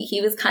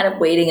He was kind of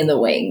waiting in the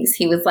wings.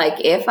 He was like,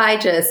 if I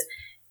just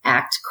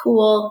act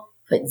cool,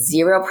 put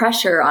zero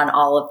pressure on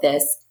all of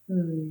this,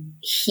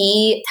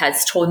 he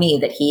has told me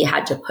that he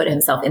had to put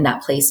himself in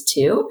that place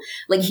too.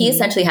 Like he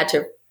essentially had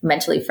to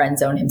mentally friend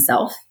zone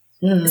himself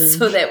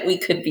so that we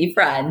could be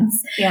friends.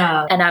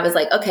 Yeah. And I was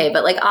like, okay,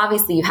 but like,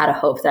 obviously you had a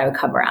hope that I would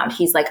come around.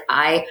 He's like,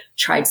 I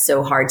tried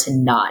so hard to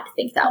not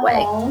think that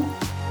way.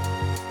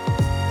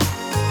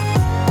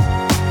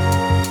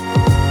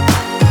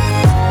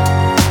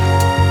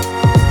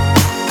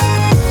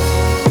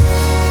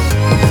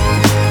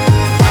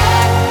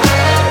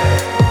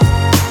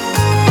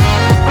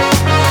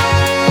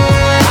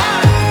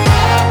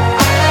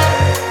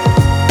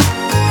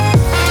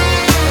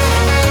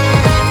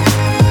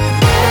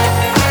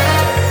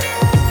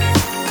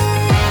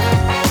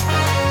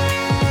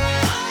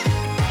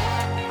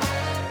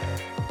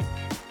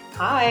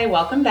 Hi,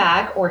 welcome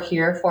back. We're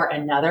here for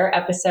another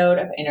episode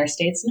of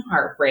Interstates and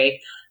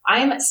Heartbreak.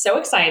 I'm so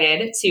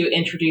excited to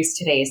introduce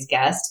today's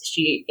guest.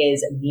 She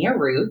is Mia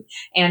Ruth,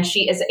 and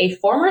she is a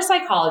former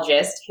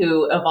psychologist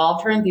who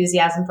evolved her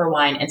enthusiasm for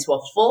wine into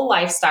a full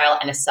lifestyle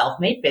and a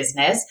self-made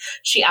business.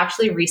 She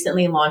actually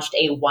recently launched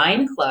a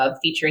wine club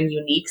featuring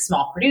unique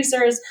small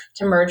producers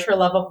to merge her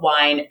love of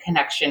wine,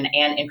 connection,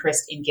 and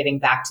interest in giving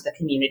back to the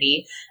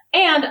community.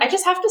 And I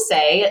just have to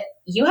say,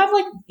 you have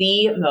like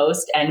the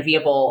most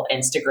enviable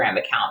Instagram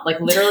account.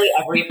 Like literally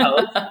every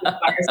post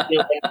inspires you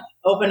to like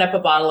open up a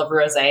bottle of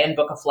rosé and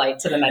book a flight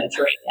to the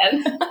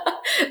Mediterranean.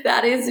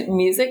 That is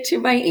music to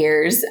my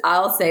ears.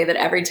 I'll say that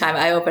every time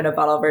I open a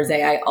bottle of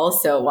rosé, I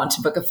also want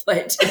to book a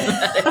flight to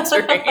the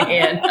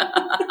Mediterranean.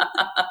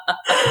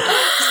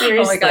 Seriously.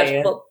 Oh my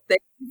gosh. Well,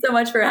 thank you so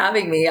much for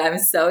having me. I'm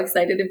so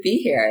excited to be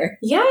here.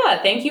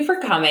 Yeah, thank you for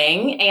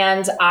coming.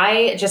 And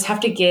I just have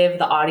to give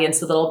the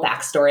audience a little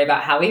backstory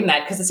about how we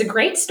met because it's a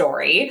great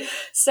story.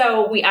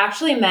 So we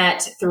actually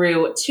met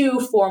through two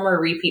former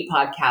repeat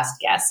podcast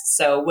guests,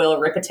 so Will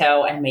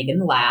Ripito and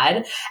Megan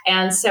Ladd.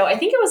 And so I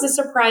think it was a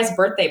surprise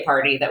birthday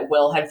party that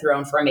Will had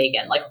thrown for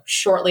Megan, like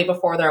shortly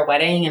before their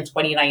wedding in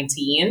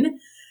 2019.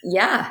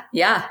 Yeah.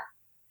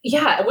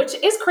 Yeah, which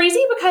is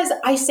crazy because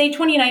I say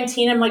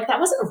 2019, I'm like, that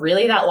wasn't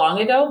really that long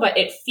ago, but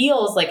it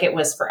feels like it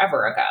was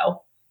forever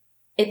ago.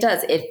 It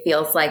does. It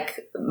feels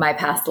like my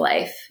past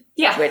life.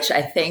 Yeah. Which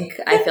I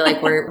feel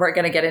like we're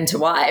going to get into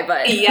why,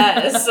 but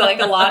yes, like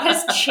a lot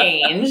has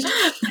changed.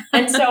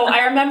 And so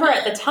I remember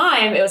at the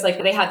time, it was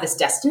like they had this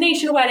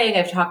destination wedding.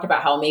 I've talked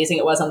about how amazing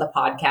it was on the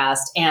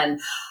podcast. And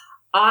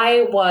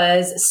I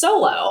was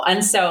solo.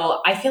 And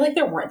so I feel like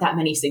there weren't that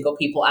many single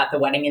people at the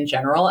wedding in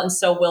general. And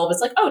so Will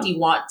was like, oh, do you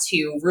want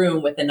to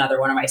room with another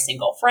one of my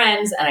single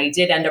friends? And I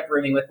did end up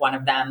rooming with one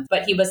of them.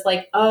 But he was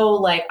like, oh,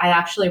 like, I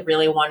actually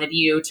really wanted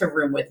you to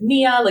room with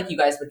Mia. Like, you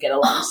guys would get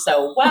along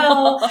so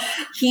well.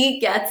 He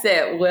gets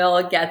it.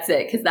 Will gets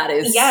it. Because that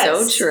is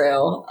so true.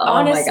 Oh,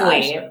 honestly.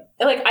 my gosh.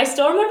 Like, I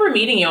still remember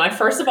meeting you. And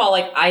first of all,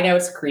 like, I know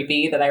it's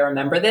creepy that I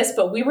remember this,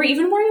 but we were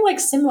even wearing like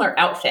similar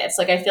outfits.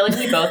 Like, I feel like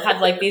we both had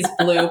like these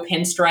blue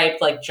pinstriped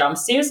like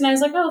jumpsuits. And I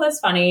was like, oh, that's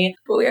funny.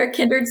 But we are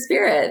kindred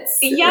spirits.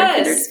 Yes. We're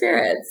kindred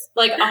spirits.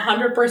 Like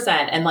 100%.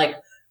 And like,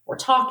 we're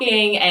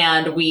talking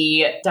and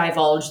we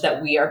divulged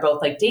that we are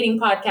both like dating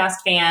podcast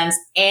fans.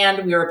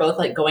 And we were both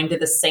like going to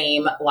the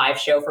same live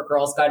show for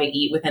Girls Gotta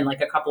Eat within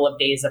like a couple of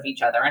days of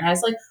each other. And I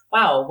was like,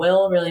 wow,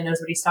 Will really knows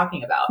what he's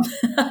talking about.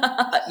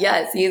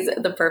 Yes, he's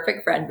the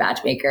perfect friend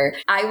matchmaker.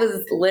 I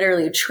was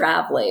literally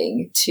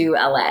traveling to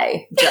LA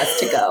just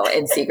to go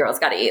and see Girls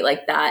Gotta Eat.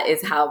 Like that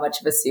is how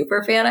much of a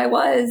super fan I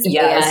was.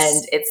 Yes.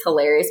 And it's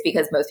hilarious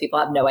because most people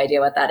have no idea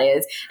what that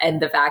is. And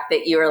the fact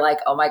that you were like,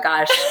 oh my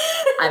gosh,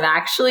 I'm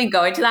actually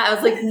going to that. I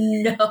was like,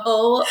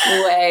 no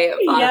way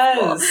possible.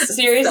 Yes,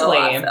 seriously. So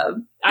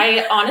awesome.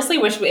 I honestly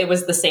wish it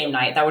was the same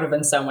night. That would have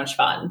been so much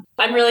fun.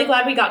 I'm really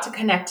glad we got to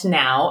connect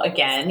now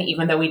again,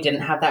 even though we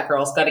didn't have that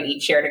Girls Gotta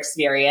Eat shared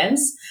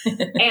experience.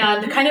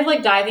 And kind of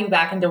like diving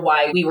back into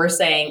why we were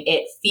saying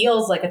it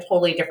feels like a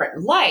totally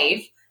different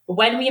life.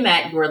 When we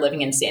met, you were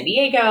living in San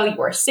Diego, you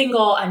were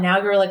single, and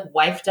now you're like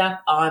wifed up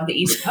on the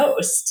East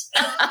Coast.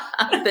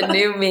 The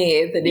new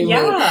me.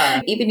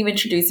 Even you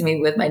introducing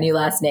me with my new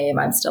last name,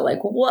 I'm still like,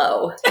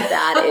 whoa,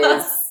 that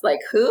is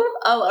like who?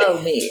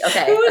 Oh, me.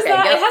 Okay. Who is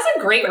that? Yep. It has a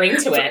great ring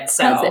to it.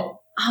 So.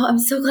 Oh, I'm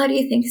so glad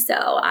you think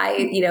so.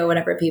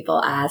 Whenever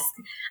people ask,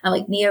 I'm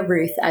like Mia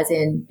Ruth, as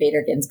in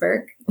Bader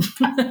Ginsburg.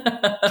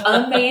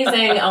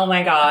 Amazing. Oh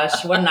my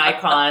gosh. What an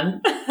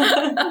icon.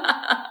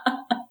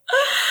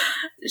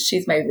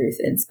 She's my Ruth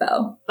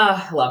inspo.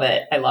 Love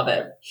it. I love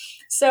it.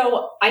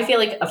 So I feel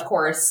like, of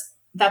course,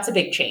 that's a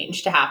big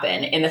change to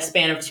happen in the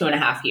span of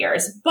 2.5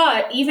 years.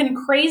 But even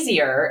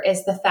crazier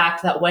is the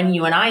fact that when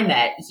you and I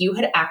met, you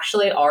had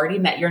actually already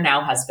met your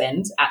now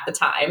husband at the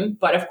time.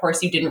 But of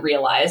course, you didn't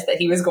realize that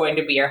he was going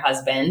to be your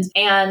husband.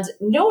 And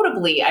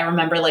notably, I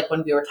remember like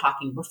when we were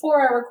talking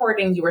before our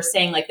recording, you were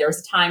saying like there was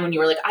a time when you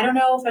were like, I don't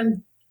know if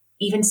I'm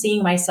even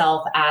seeing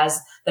myself as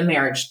the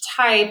marriage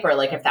type or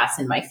like if that's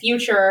in my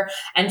future.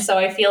 And so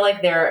I feel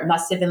like there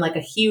must have been like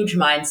a huge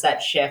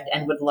mindset shift,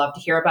 and would love to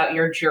hear about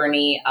your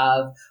journey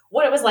of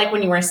what it was like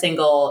when you were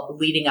single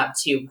leading up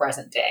to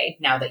present day,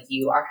 now that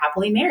you are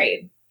happily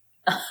married.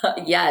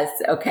 Yes.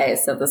 Okay.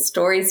 So the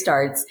story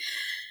starts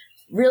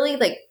really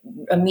like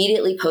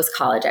immediately post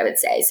college, I would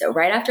say. So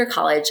right after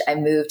college, I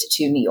moved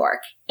to New York,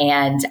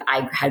 and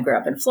I had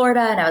grown up in Florida,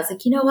 and I was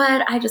like, you know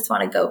what? I just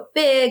want to go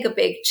big, a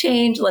big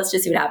change. Let's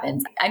just see what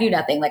happens. I knew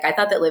nothing. Like I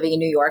thought that living in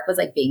New York was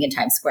like being in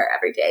Times Square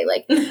every day.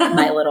 Like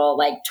my little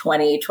like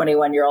 20,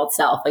 21-year-old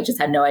self, like just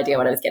had no idea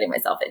what I was getting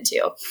myself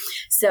into.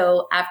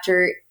 So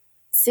after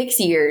 6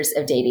 years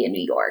of dating in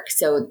New York.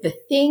 So the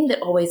thing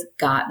that always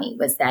got me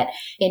was that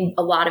in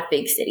a lot of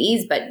big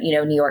cities, but you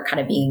know, New York kind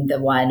of being the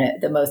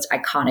most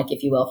iconic,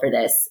 if you will, for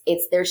this,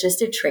 there's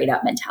just a trade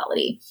up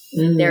mentality.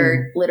 There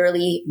are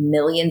literally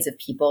millions of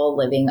people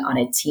living on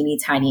a teeny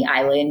tiny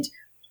island.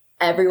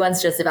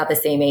 Everyone's just about the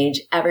same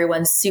age.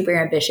 Everyone's super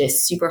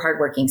ambitious, super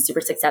hardworking,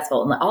 super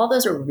successful. And all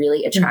those are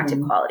really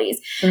attractive qualities.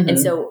 And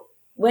so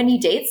when you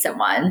date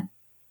someone,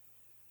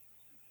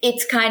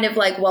 it's kind of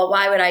like, well,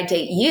 why would I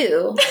date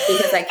you?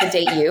 Because I could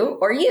date you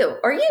or you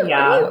or you or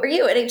you or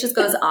you. And it just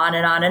goes on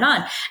and on and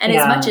on. And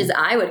as much as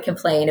I would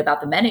complain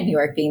about the men in New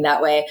York being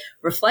that way,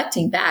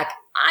 reflecting back,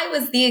 I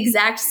was the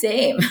exact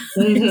same.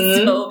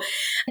 So,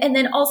 and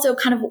then also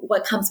kind of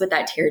what comes with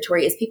that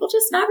territory is people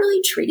just not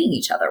really treating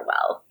each other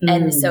well.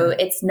 And so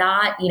it's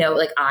not, you know,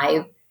 like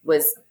I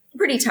was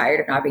pretty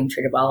tired of not being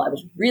treated well. I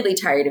was really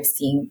tired of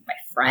seeing my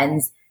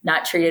friends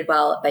not treated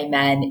well by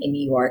men in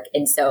New York.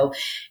 And so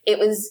it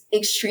was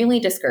extremely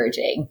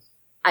discouraging.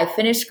 I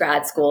finished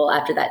grad school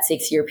after that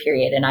 6-year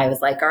period, and I was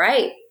like, all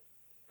right,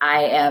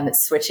 I am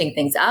switching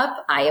things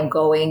up. I am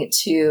going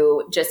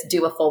to just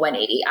do a full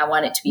 180. I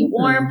want it to be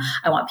warm.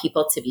 I want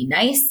people to be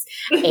nice,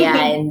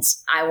 and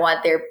I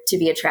want there to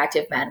be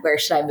attractive men. Where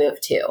should I move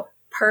to?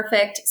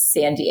 Perfect,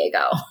 San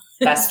Diego.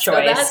 Best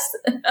choice.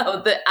 So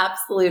that's the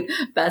absolute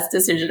best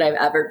decision I've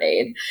ever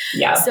made.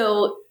 Yeah.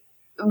 So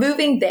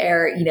moving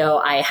there, you know,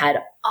 I had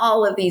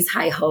all of these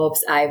high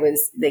hopes. I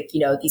was like,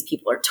 you know, these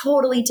people are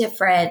totally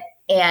different.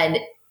 And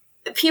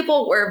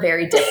people were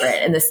very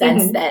different in the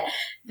sense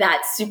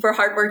that super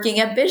hardworking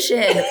ambition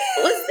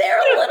was there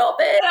a little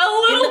bit.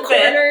 In the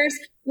corners.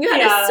 You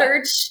had to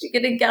search, you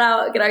had to get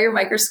out your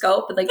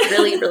microscope and like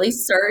really, really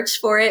search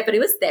for it. But it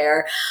was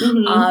there.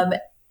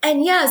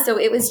 And yeah, so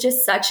it was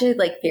just such a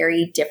like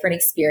very different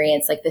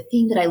experience. Like the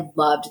thing that I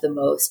loved the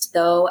most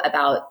though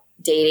about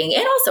dating,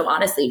 and also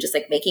honestly just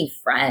like making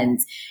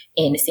friends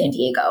in San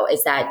Diego,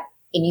 is that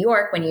in New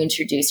York, when you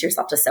introduce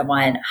yourself to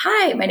someone,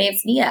 hi, my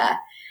name's Nia.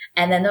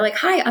 And then they're like,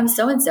 hi, I'm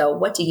so-and-so.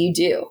 What do you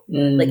do?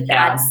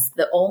 That's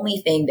the only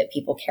thing that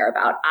people care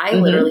about. I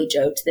literally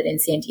joked that in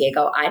San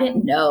Diego, I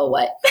didn't know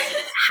what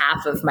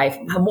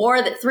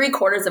more than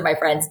 3/4 of my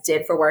friends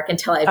did for work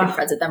until I'd been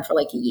friends with them for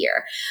like a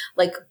year.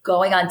 Like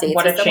going on dates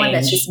with someone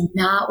that's just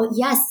not,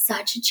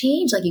 such a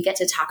change. Like you get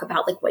to talk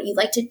about like what you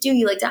like to do.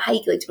 You like to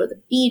hike, you like to go to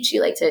the beach,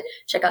 you like to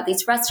check out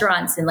these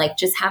restaurants, and like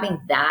just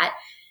having that,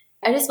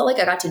 I just felt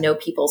like I got to know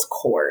people's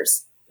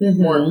cores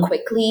more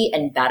quickly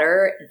and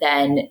better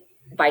than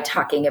by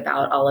talking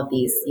about all of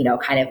these, you know,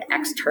 kind of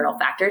external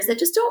factors that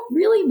just don't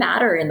really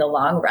matter in the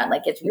long run.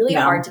 Like it's really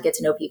hard to get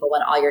to know people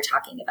when all you're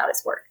talking about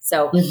is work.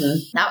 So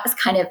that was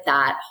kind of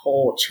that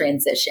whole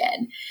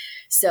transition.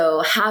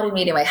 So how did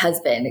meeting my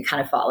husband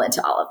kind of fall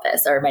into all of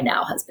this, or my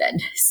now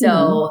husband?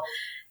 So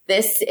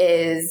this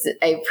is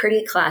a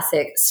pretty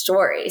classic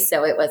story.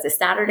 So it was a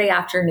Saturday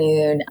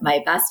afternoon.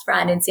 My best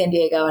friend in San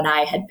Diego and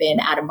I had been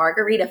at a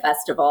margarita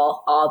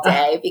festival all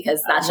day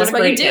because that's just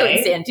what you do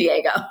in San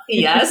Diego.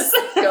 Yes.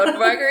 Go to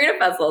margarita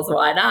festivals.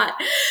 Why not?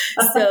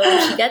 So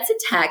she gets a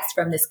text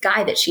from this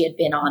guy that she had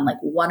been on like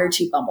 1 or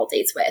 2 Bumble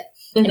dates with.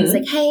 And he's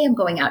like, hey, I'm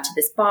going out to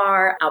this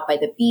bar out by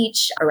the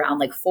beach around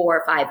like 4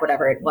 or 5,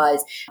 whatever it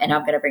was. And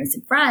I'm going to bring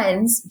some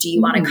friends. Do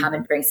you want to come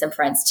and bring some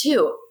friends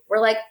too? We're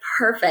like,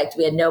 perfect.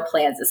 We had no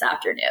plans this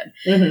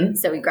afternoon.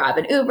 So we grab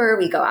an Uber,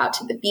 we go out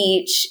to the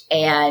beach.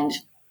 And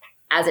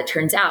as it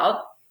turns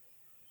out,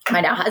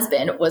 my now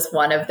husband was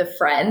one of the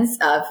friends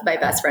of my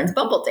best friend's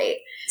Bumble date.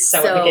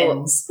 So it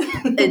begins.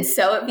 And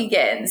so it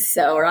begins.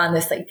 So we're on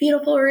this like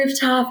beautiful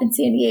rooftop in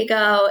San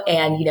Diego,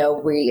 and, you know,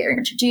 we are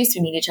introduced,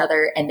 we meet each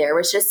other. And there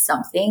was just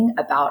something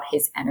about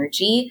his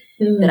energy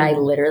that I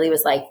literally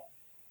was like,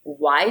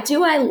 why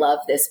do I love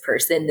this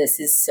person? This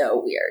is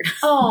so weird.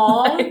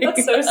 Oh,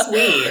 that's so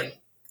sweet.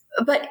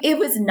 But it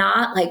was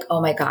not like,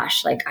 oh my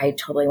gosh, like I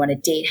totally want to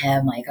date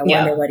him. Like I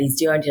wonder what he's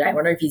doing. I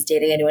wonder if he's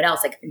dating anyone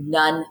else. Like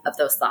none of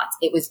those thoughts.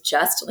 It was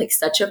just like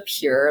such a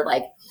pure,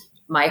 like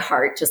my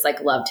heart just like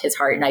loved his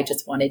heart. And I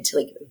just wanted to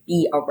like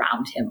be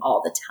around him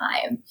all the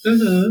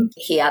time.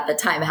 He at the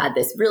time had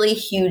this really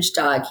huge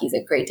dog. He's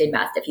a Great Dane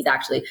Mastiff. He's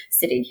actually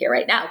sitting here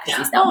right now because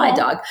he's now my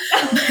dog.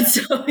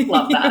 So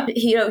love that.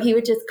 He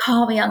would just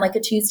call me on like a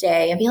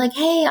Tuesday and be like,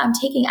 hey, I'm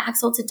taking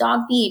Axel to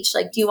Dog Beach.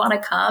 Like, do you want to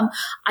come?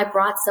 I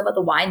brought some of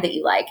the wine that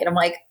you like. And I'm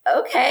like,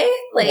 okay.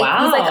 Like,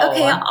 wow. He's like,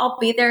 okay, I'll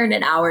be there in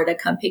an hour to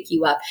come pick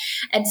you up.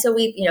 And so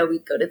we'd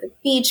go to the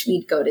beach,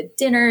 we'd go to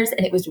dinners,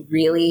 and it was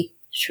really,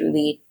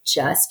 truly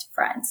just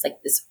friends,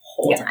 like this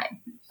whole time.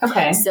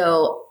 Okay.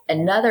 So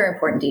another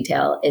important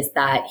detail is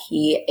that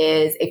he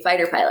is a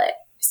fighter pilot.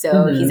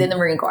 So he's in the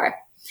Marine Corps.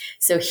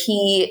 So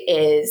he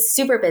is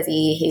super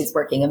busy. He's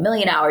working 1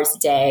 million hours a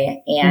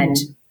day. And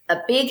a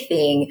big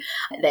thing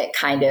that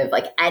kind of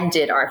like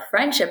ended our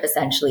friendship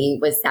essentially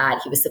was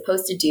that he was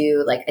supposed to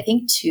do like, I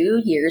think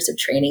 2 years of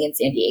training in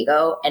San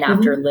Diego. And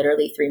after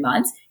literally 3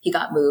 months, he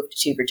got moved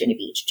to Virginia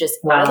Beach, just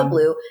out of the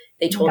blue.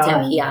 They told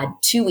him he had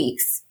 2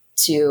 weeks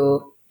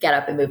to get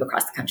up and move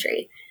across the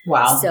country.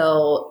 Wow.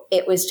 So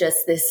it was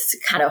just this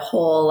kind of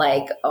whole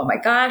like, oh my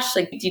gosh,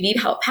 like, do you need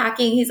help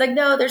packing? He's like,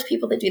 no, there's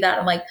people that do that.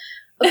 I'm like,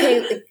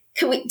 okay,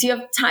 like, do you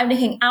have time to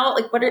hang out?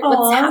 Like,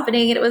 what's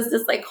happening? And it was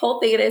this like whole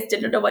thing. And I just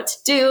didn't know what to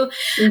do.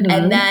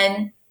 And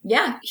then,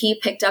 he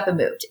picked up and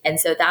moved. And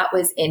so that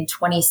was in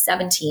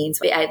 2017.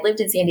 So I had lived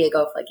in San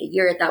Diego for like a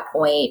year at that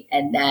point.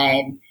 And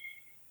then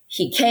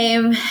he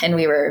came and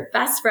we were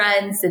best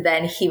friends. And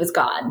then he was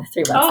gone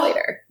 3 months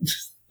later.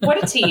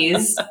 What a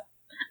tease.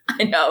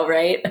 I know,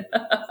 right?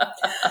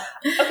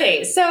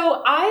 Okay,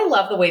 so I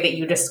love the way that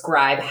you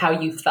describe how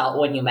you felt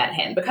when you met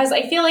him, because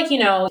I feel like,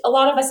 a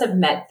lot of us have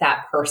met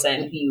that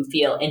person who you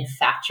feel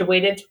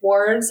infatuated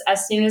towards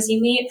as soon as you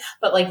meet,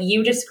 but like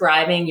you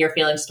describing your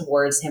feelings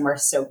towards him are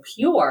so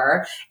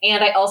pure.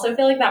 And I also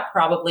feel like that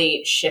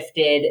probably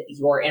shifted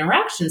your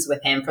interactions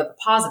with him for the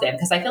positive,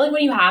 because I feel like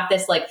when you have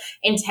this like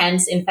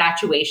intense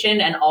infatuation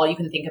and all you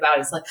can think about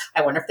is like,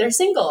 I wonder if they're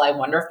single. I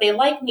wonder if they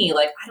like me.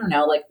 Like, I don't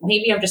know, like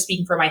maybe I'm just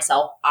speaking for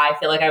myself. I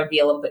feel like I would be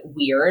a little bit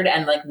weird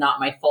and like not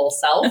my full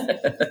self.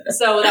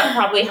 So that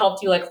probably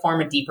helped you like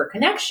form a deeper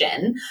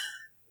connection.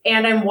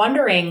 And I'm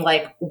wondering,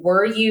 like,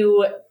 were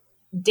you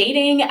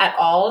dating at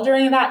all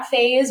during that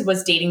phase?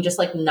 Was dating just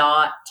like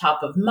not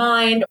top of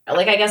mind?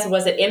 Like, I guess,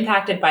 was it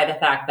impacted by the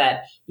fact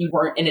that you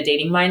weren't in a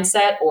dating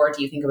mindset, or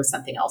do you think it was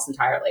something else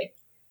entirely?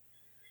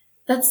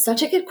 That's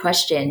such a good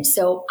question.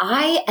 So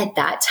at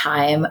that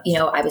time,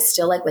 I was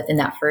still like within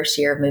that first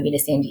year of moving to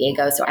San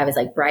Diego. So I was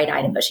like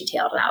bright-eyed and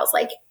bushy-tailed. And I was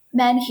like,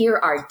 men here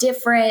are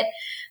different.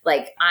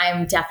 Like,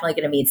 I'm definitely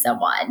going to meet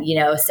someone,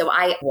 So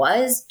I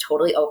was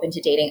totally open to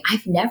dating.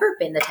 I've never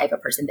been the type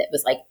of person that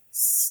was like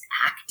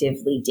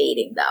actively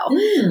dating though.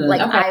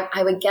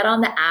 I would get on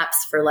the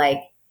apps for like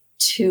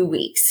 2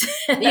 weeks.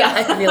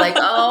 I'd be like,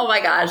 oh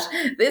my gosh,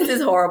 this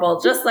is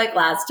horrible. Just like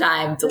last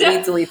time,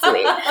 delete.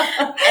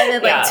 And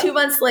then like 2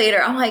 months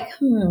later, I'm like,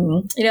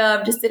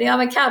 I'm just sitting on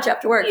my couch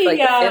after work for like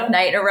the 5th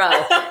night in a row.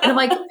 And I'm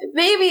like,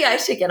 maybe I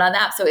should get on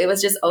that. So it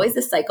was just always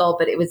a cycle,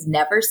 but it was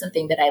never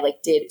something that I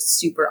like did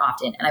super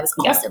often. And I was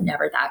also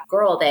never that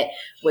girl that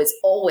was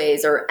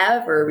always or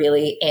ever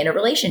really in a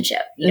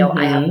relationship.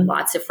 I have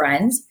lots of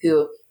friends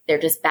who they're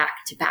just back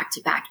to back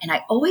to back. And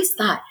I always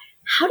thought,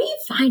 how do you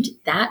find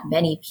that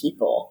many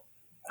people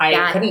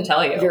I couldn't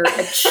tell you you're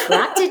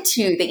attracted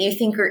to, that you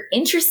think are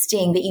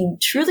interesting, that you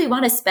truly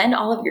want to spend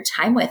all of your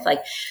time with? Like,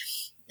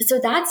 so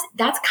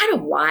that's kind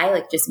of why,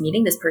 like, just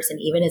meeting this person,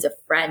 even as a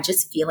friend,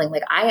 just feeling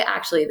like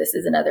this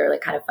is another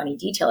like kind of funny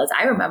detail, is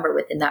I remember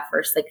within that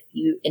first like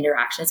few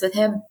interactions with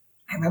him,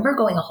 I remember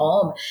going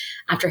home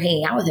after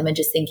hanging out with him and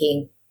just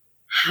thinking,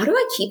 how do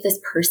I keep this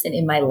person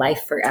in my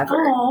life forever?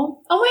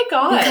 Oh my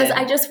God. Because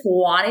I just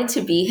wanted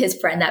to be his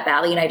friend that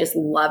badly. And I just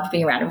loved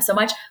being around him so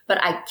much.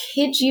 But I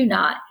kid you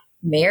not,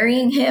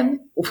 marrying him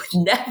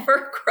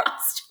never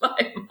crossed my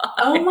mind.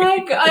 Oh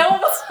my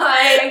God.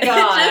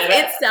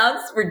 It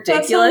sounds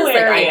ridiculous.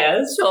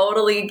 I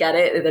totally get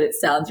it that it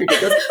sounds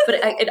ridiculous, but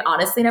it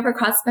honestly never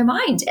crossed my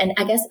mind. And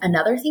I guess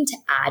another thing to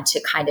add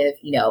to kind of,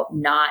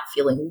 not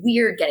feeling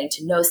weird, getting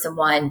to know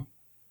someone.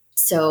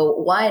 So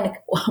one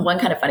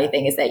kind of funny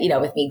thing is that,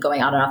 with me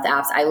going on and off the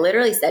apps, I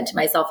literally said to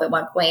myself at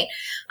one point,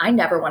 I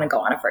never want to go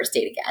on a first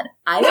date again.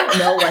 I don't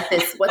know what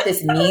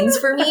this means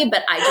for me,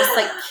 but I just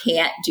like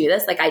can't do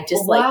this. Like, I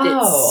just liked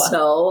it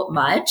so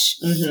much.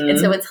 And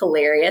so it's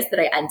hilarious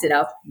that I ended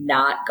up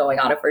not going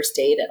on a first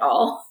date at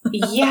all.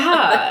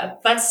 Yeah,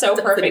 that's so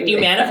perfect. You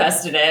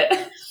manifested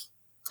it.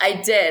 I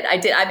did.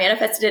 I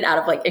manifested it out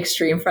of like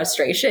extreme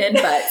frustration,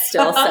 but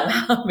still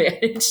somehow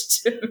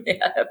managed to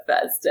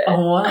manifest it.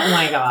 Oh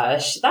my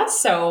gosh. That's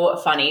so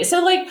funny.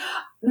 So like,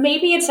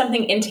 maybe it's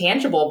something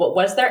intangible, but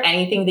was there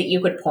anything that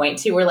you could point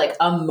to, or like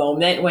a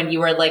moment when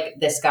you were like,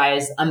 this guy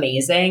is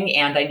amazing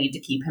and I need to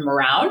keep him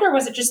around? Or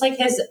was it just like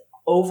his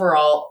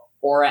overall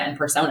aura and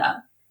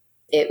persona?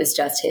 It was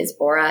just his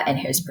aura and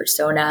his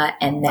persona.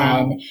 And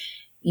then,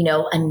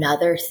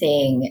 another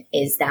thing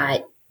is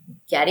that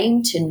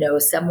getting to know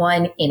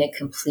someone in a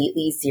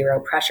completely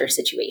zero pressure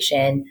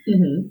situation.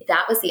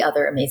 That was the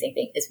other amazing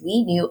thing, is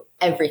we knew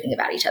everything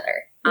about each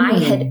other. I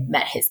had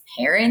met his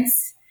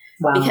parents.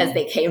 Wow. Because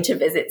they came to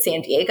visit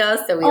San Diego.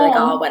 So we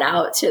all went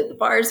out to the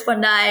bars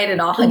one night and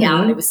all hung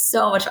out. And it was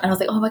so much fun. I was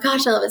like, oh my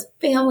gosh, I love his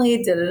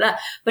family. Da, da, da.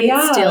 But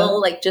it still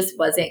like just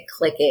wasn't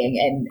clicking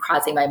and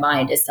crossing my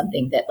mind as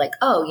something that like,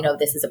 oh, you know,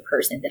 this is a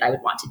person that I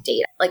would want to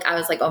date. Like I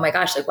was like, oh my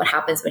gosh, like what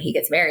happens when he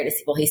gets married?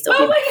 Will he still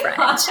be my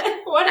friend?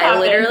 What I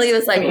literally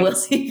was like, will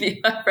he be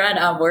my friend?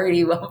 I'm worried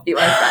he won't be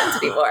my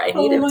friend anymore. I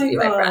need him to be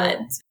my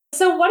friend.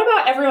 So what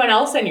about everyone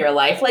else in your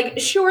life? Like,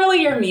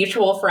 surely your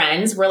mutual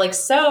friends were like,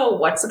 so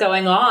what's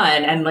going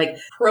on? And like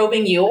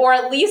probing you, or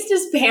at least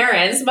his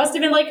parents must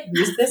have been like,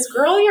 who's this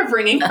girl you're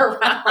bringing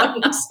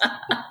around?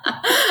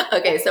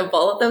 Okay, so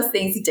both of those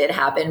things did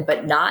happen,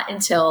 but not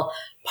until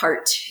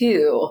part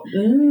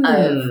 2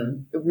 of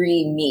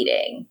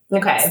re-meeting.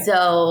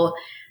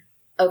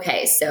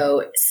 Okay,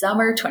 so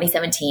summer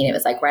 2017, it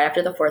was like right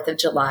after the 4th of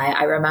July.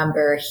 I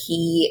remember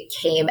he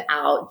came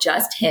out,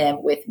 just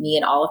him, with me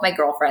and all of my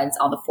girlfriends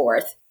on the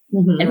 4th.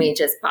 And we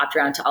just popped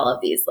around to all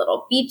of these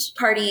little beach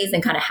parties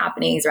and kind of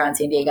happenings around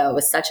San Diego. It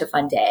was such a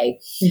fun day.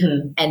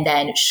 And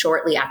then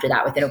shortly after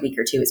that, within a week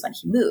or two, is when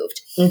he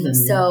moved.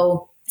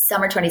 So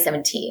summer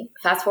 2017,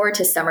 fast forward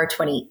to summer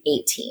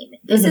 2018.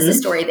 This is a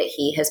story that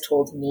he has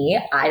told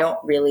me. I don't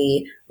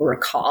really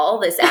recall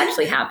this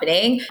actually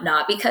happening,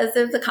 not because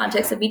of the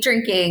context of me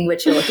drinking,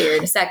 which you'll hear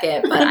in a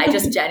second, but I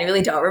just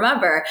genuinely don't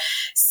remember.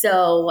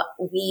 So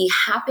we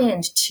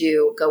happened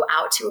to go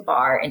out to a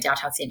bar in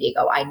downtown San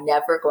Diego. I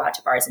never go out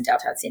to bars in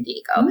downtown San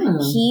Diego.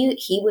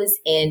 He was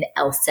in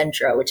El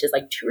Centro, which is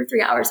like 2 or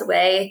 3 hours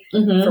away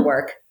for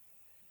work.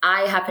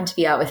 I happen to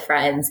be out with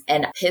friends,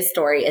 and his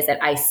story is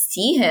that I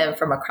see him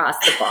from across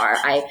the bar.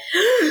 I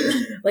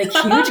like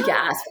huge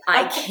gasp.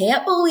 I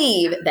can't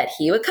believe that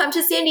he would come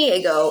to San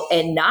Diego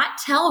and not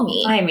tell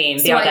me. I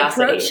mean, the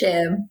audacity. I approach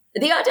him.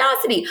 The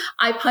audacity.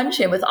 I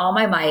punch him with all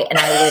my might, and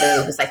I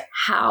literally was like,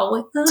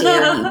 how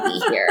dare you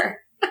be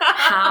here?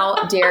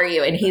 How dare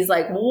you? And he's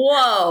like,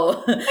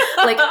 whoa.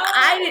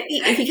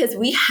 Because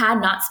we had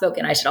not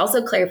spoken. I should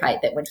also clarify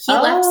that when he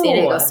left San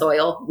Diego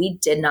soil, we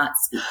did not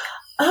speak.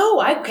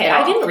 Oh, okay.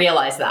 I didn't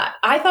realize that.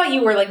 I thought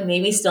you were like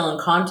maybe still in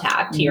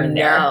contact here and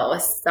there. No,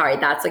 sorry.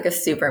 That's like a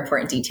super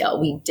important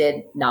detail. We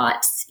did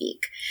not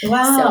speak.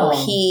 Wow.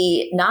 So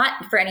he,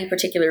 not for any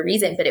particular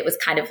reason, but it was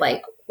kind of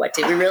like, what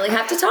did we really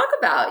have to talk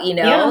about, you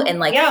know? And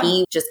like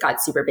he just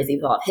got super busy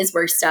with all of his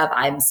work stuff.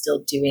 I'm still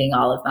doing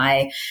all of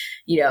my,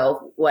 you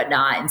know,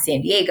 whatnot in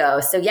San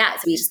Diego. So so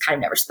we just kind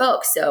of never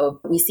spoke.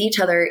 So we see each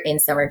other in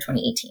summer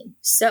 2018.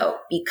 So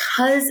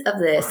because of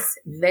this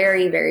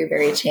very, very,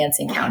 very chance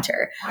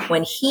encounter,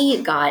 when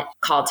he got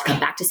called to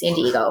come back to San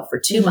Diego for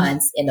 2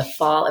 months in the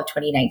fall of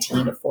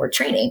 2019 for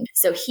training.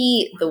 So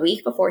he, the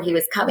week before he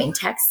was coming,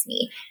 texts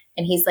me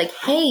and he's like,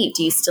 hey,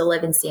 do you still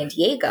live in San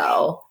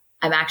Diego?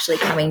 I'm actually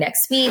coming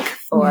next week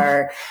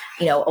for,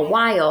 you know, a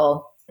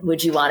while.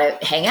 Would you want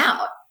to hang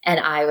out? And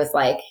I was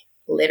like,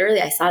 literally,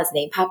 I saw his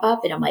name pop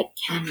up and I'm like,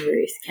 Ken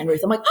Ruth. I'm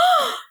like,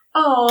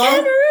 oh,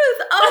 Ken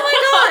Ruth.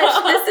 Oh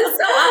my gosh, this is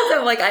so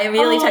awesome. Like I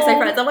immediately text my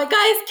friends. I'm like,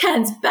 guys,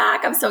 Ken's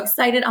back. I'm so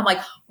excited. I'm like,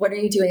 what are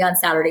you doing on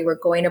Saturday? We're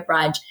going to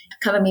brunch.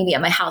 Come and meet me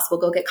at my house. We'll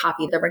go get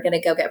coffee. Then we're going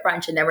to go get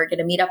brunch. And then we're going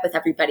to meet up with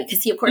everybody.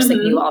 Cause he of course like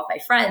knew all of my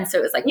friends. So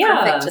it was like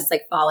perfect, just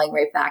like falling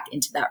right back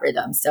into that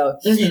rhythm. So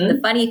the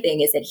funny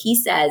thing is that he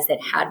says that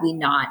had we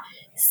not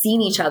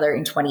seen each other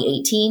in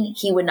 2018,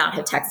 he would not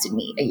have texted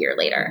me a year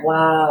later.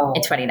 Wow.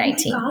 In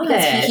 2019.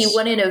 Because he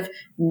wouldn't have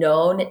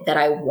known that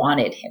I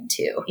wanted him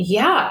to.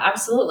 Yeah,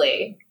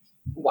 absolutely.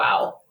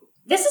 Wow.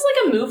 This is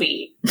like a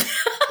movie.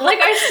 Like,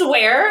 I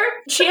swear,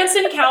 chance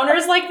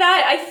encounters like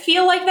that, I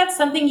feel like that's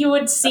something you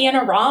would see in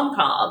a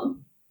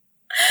rom-com.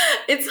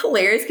 It's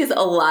hilarious because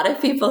a lot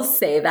of people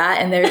say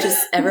that and they're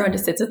just, everyone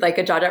just sits with like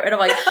a jaw drop and I'm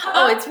like,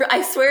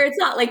 I swear it's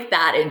not like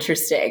that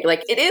interesting.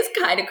 Like it is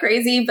kind of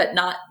crazy, but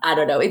not, I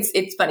don't know.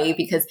 It's funny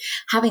because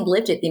having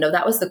lived it, you know,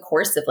 that was the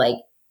course of like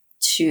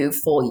 2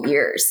 full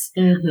years,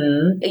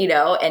 you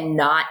know, and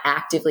not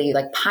actively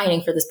like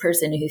pining for this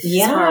person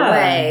who's far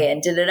away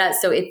and da-da-da.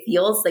 So it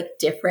feels like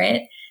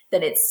different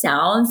than it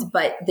sounds,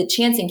 but the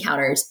chance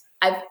encounters,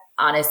 I've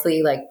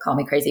honestly, like, call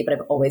me crazy, but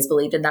I've always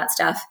believed in that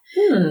stuff.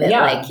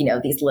 Like, you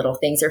know, these little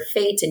things are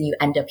fate and you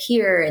end up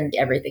here and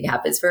everything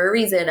happens for a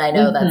reason. I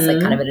know that's like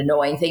kind of an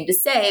annoying thing to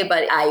say,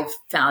 but I've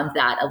found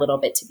that a little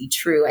bit to be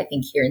true, I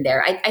think, here and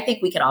there. I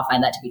think we can all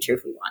find that to be true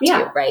if we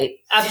want to, right?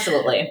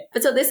 Absolutely.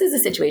 But so this is a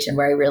situation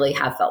where I really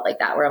have felt like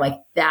that, where I'm like,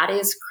 that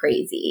is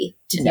crazy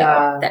to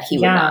know that he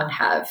would not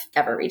have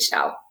ever reached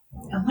out.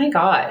 Oh my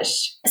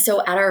gosh.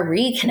 So at our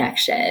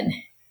reconnection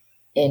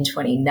in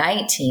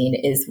 2019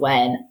 is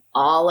when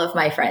all of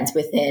my friends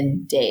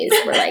within days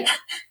were like,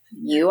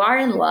 you are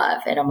in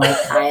love. And I'm like,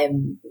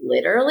 I'm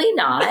literally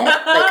not. Like,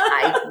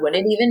 I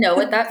wouldn't even know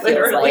what that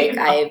feels like.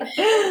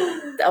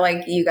 I'm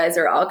like, you guys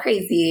are all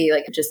crazy.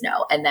 Like, just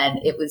no. And then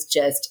it was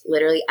just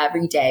literally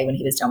every day when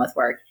he was done with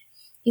work,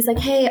 he's like,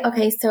 hey,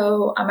 okay,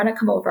 so I'm going to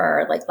come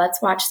over. Like,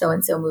 let's watch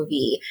so-and-so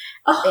movie.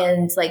 Oh.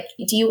 And like,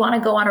 do you want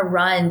to go on a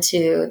run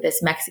to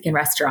this Mexican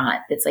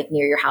restaurant that's like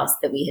near your house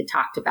that we had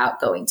talked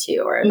about going to?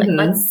 Or like,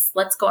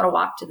 let's go on a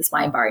walk to this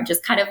wine bar, and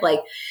just kind of like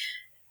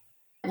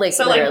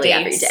so literally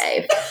like every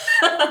day.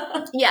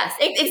 Yes,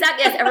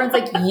 exactly. Yes. Everyone's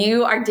like,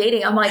 you are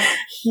dating. I'm like,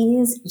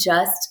 he's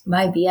just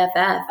my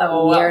BFF.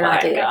 Oh, we are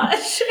not dating.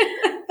 Gosh.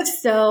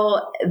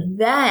 So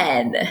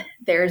then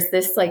there's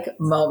this like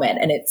moment,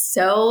 and it's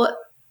so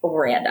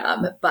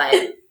random,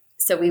 but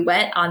so we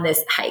went on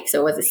this hike.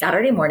 So it was a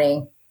Saturday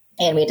morning,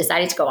 and we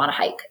decided to go on a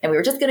hike, and we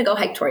were just going to go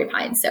hike Torrey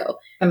Pines. So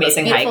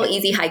amazing, beautiful, hike.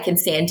 Easy hike in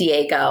San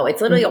Diego.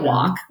 It's literally a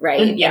walk,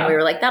 right? Yeah. And we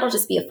were like, that'll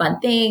just be a fun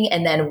thing.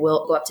 And then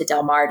we'll go up to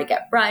Del Mar to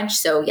get brunch.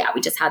 So yeah,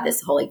 we just had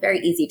this whole like very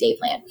easy day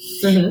plan.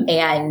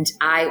 And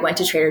I went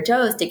to Trader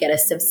Joe's to get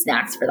us some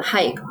snacks for the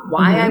hike.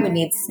 Why I would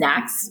need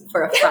snacks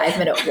for a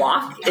 5-minute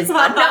walk is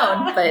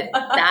unknown, but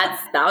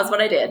that was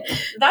what I did.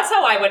 That's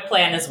how I would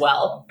plan as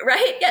well.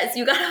 Right? Yes,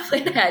 you got to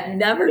plan ahead.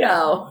 Never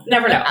know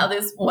how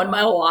this 1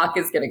 mile walk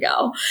is going to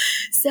go.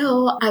 So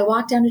I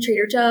walked down to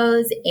Trader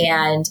Joe's,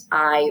 and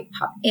I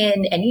pop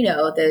in, and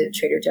the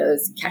Trader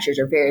Joe's cashiers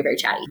are very, very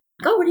chatty. Like,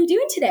 oh, what are you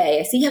doing today?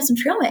 I see you have some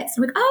trail mix.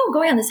 I'm like, oh, I'm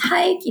going on this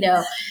hike,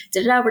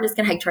 we're just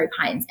going to hike Torrey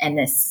Pines. And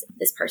this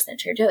person at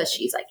Trader Joe's,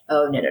 she's like,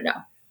 oh, no.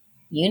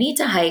 You need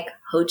to hike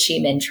Ho Chi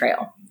Minh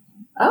Trail.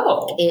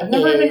 Oh, I've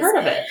never even heard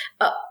of it.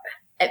 Oh,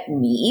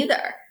 me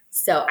either.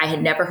 So I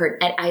had never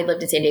heard, and I had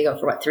lived in San Diego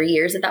for 3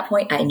 years at that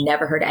point. I had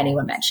never heard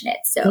anyone mention it.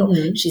 So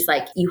she's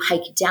like, you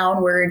hike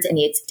downwards, and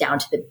it's down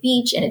to the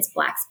beach, and it's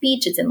Black's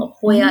Beach. It's in La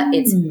Jolla.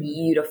 It's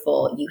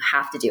beautiful. You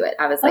have to do it.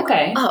 I was like,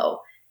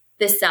 oh,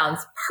 this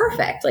sounds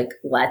perfect. Like,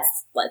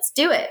 let's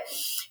do it.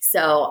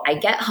 So I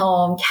get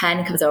home,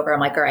 Ken comes over.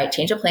 I'm like, all right,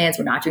 change of plans.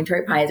 We're not doing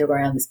Torrey Pines. We're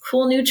going on this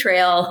cool new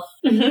trail,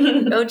 Ho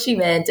Chi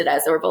Minh.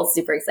 So we're both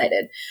super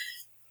excited.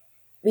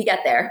 We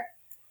get there.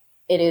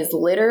 It is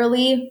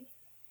literally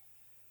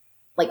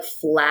like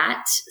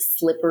flat,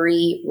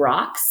 slippery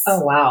rocks. Oh,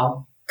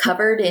 wow.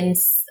 Covered in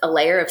a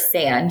layer of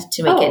sand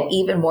to make it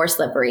even more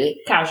slippery.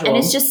 Casual. And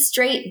it's just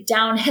straight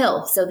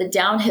downhill. So the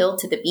downhill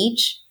to the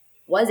beach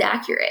was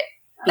accurate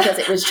because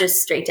it was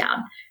just straight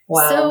down.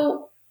 Wow.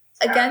 So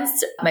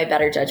against my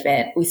better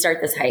judgment, we start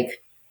this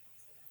hike.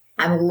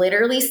 I'm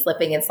literally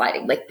slipping and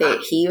sliding. Like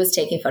he was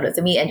taking photos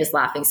of me and just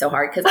laughing so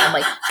hard because I'm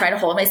like trying to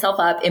hold myself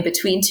up in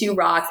between two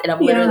rocks, and I'm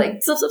literally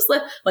like slip.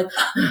 I'm like,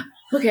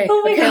 okay.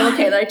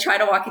 Then I try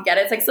to walk again.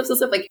 It's like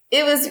slip. Like,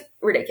 it was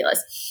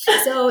ridiculous.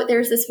 So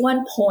there's this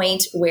one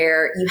point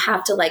where you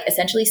have to like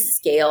essentially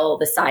scale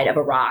the side of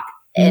a rock,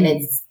 and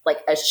it's like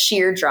a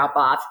sheer drop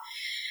off.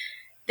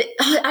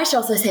 I should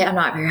also say I'm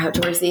not very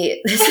outdoorsy.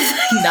 This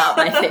is not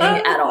my thing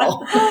at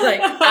all.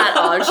 Like, at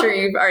all. I'm sure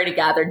you've already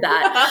gathered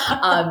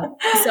that.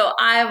 So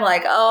I'm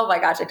like, oh my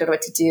gosh, I don't know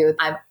what to do.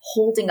 I'm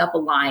holding up a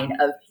line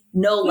of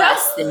no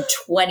less than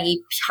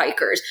 20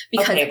 hikers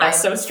because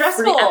that's so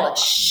stressful. I'm like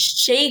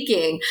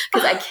shaking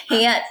because I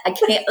can't,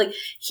 like,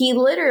 he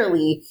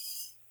literally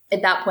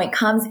at that point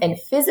comes and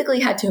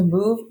physically had to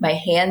move my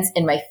hands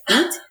and my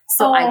feet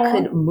so I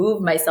could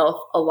move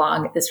myself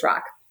along this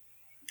rock.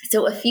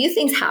 So a few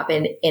things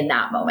happened in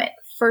that moment.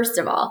 First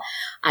of all,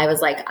 I was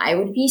like, I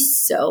would be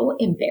so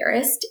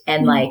embarrassed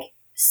and like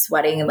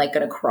sweating and like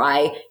going to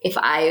cry if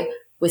I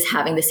was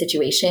having the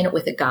situation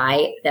with a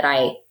guy that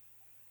I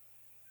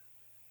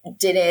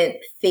didn't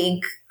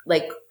think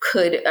like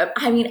could,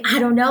 I mean, I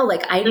don't know.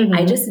 Like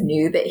I just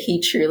knew that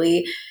he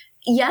truly,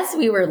 yes,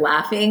 we were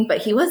laughing, but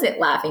he wasn't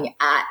laughing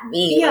at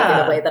me like,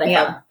 in a way that I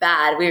felt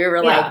bad. We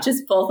were like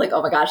just both like,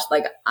 oh my gosh,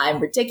 like I'm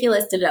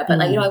ridiculous. But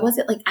like, I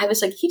wasn't like, I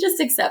was like, he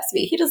just accepts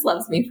me. He just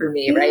loves me for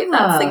me. Right.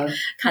 That's like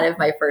kind of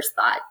my first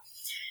thought.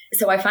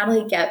 So I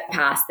finally get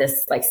past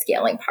this like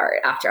scaling part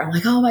after I'm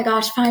like, oh my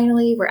gosh,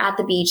 finally we're at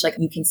the beach. Like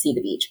you can see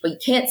the beach. What you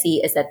can't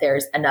see is that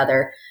there's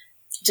another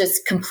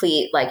just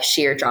complete like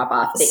sheer drop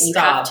off that you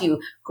have to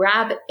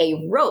grab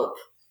a rope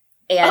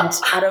and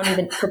I don't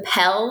even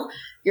propel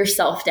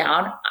yourself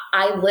down.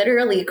 I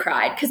literally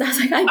cried because I was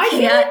like, I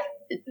can't.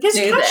 This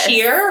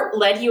cashier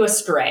led you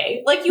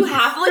astray. Like you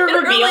have to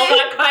reveal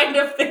that kind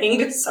of thing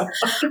to someone.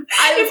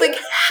 I was like,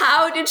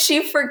 how did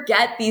she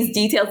forget these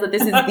details that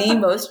this is the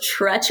most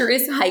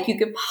treacherous hike you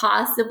could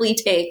possibly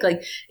take?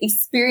 Like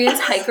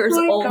experienced hikers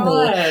only.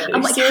 God.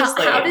 I'm like,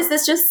 how does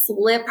this just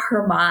slip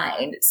her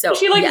mind? So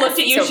she like looked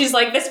at you. She's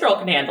like, this girl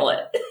can handle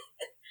it.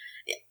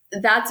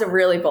 That's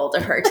really bold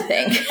of her to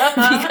think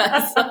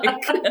because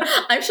like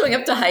I'm showing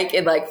up to hike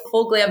in like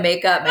full glam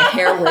makeup, my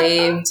hair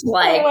waved,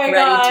 like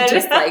ready to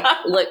just like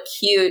look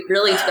cute,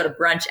 really to go to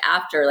brunch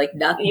after, like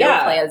nothing, no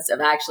plans of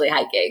actually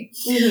hiking.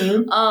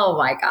 Oh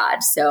my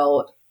God.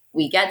 So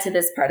we get to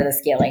this part of the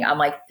scaling. I'm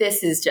like,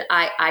 this is just,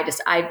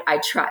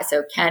 I try.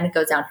 So Ken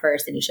goes down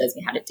first and he shows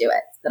me how to do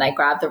it. Then I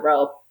grab the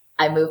rope,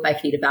 I move my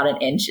feet about an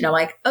inch and I'm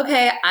like,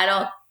 okay,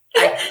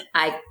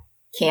 I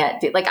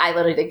can't do, like, I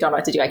literally don't know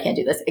what to do. I can't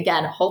do this.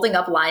 Again, holding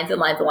up lines and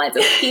lines and lines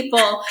of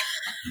people.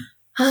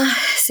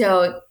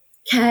 So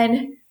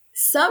Ken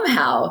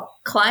somehow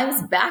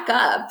climbs back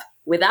up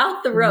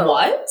without the rope.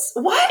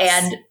 What?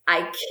 And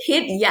I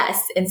kid,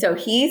 yes. And so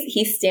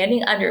he's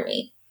standing under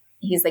me.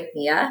 He's like,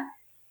 Mia,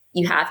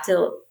 you have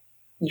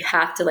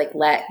to like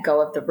let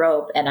go of the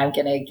rope and I'm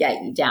going to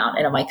get you down.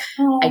 And I'm like,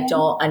 I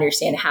don't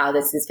understand how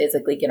this is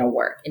physically going to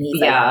work. And he's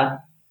like,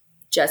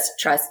 just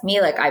trust me.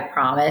 Like, I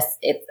promise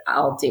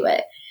I'll do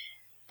it.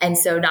 And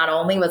so not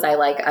only was I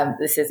like,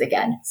 this is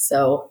again,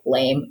 so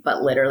lame,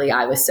 but literally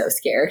I was so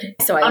scared.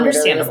 So I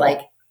literally was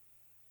like,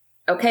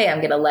 okay, I'm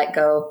going to let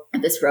go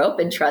of this rope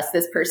and trust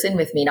this person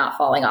with me not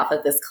falling off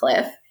of this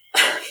cliff.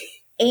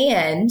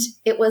 And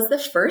it was the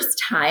first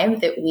time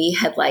that we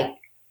had like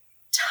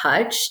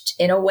touched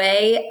in a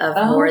way of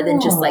more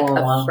than just like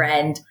a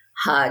friend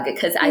hug.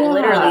 Cause I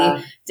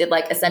literally did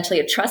like essentially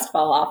a trust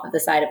fall off of the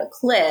side of a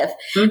cliff.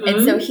 Mm-hmm.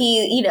 And so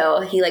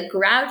he like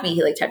grabbed me,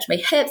 he like touched my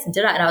hips and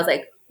did that. And I was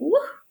like, woo,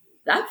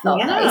 that felt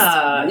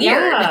nice. Weird.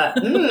 Yeah.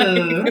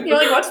 You're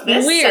like, what's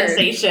this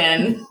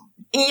sensation?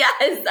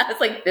 Yes. I was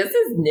like, this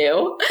is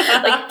new.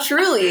 Like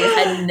truly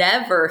had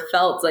never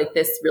felt like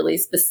this really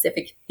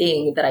specific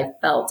thing that I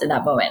felt in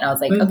that moment. And I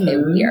was like, okay,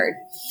 weird.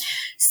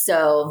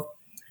 So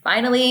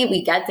finally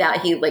we get down.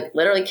 He like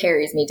literally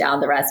carries me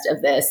down the rest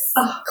of this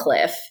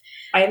cliff.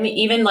 I'm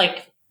even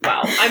like,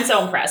 wow, I'm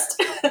so impressed.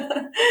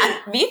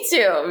 Me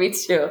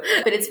too.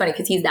 But it's funny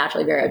because he's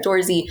naturally very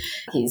outdoorsy.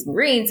 He's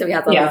Marine. So he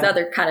has all these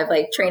other kind of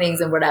like trainings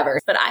and whatever.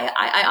 But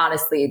I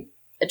honestly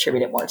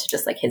attribute it more to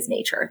just like his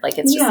nature. Like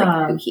it's just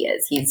like who he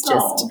is. He's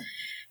just,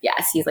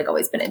 he's like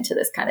always been into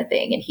this kind of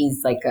thing. And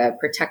he's like a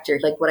protector.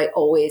 Like what I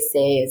always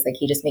say is like,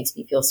 he just makes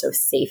me feel so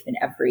safe in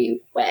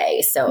every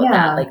way. So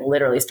that like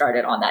literally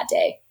started on that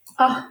day.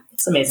 Oh,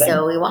 it's amazing.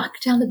 So we walk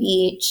down the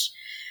beach,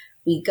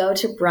 we go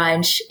to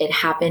brunch. It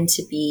happened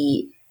to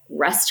be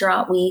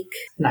restaurant week.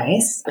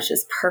 Nice. Which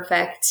is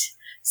perfect.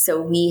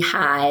 So we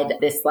had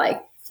this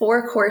like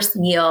 4-course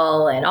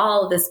meal and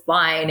all of this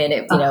wine and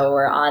it,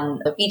 we're on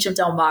the beach of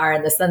Del Mar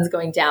and the sun's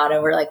going down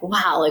and we're like,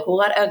 wow, like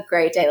what a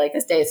great day. Like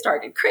this day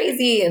started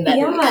crazy and then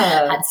we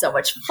had so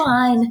much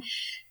fun.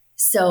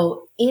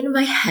 So in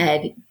my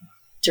head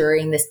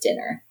during this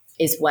dinner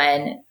is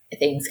when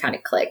things kind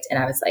of clicked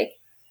and I was like,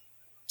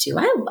 do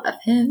I love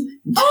him?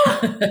 No.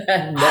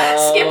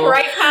 Skip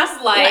right past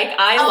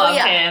I love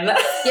him.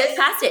 Get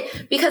past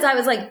it. Because I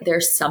was like,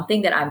 there's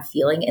something that I'm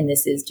feeling and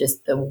this is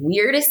just the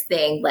weirdest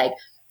thing. Like,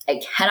 I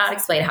cannot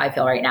explain how I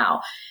feel right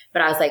now.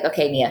 But I was like,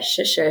 okay, Mia,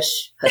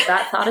 shush. Put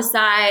that thought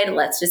aside.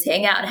 Let's just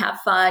hang out and have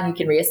fun. You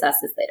can reassess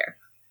this later.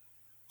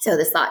 So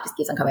this thought just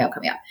keeps on coming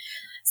up.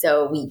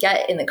 So we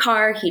get in the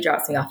car. He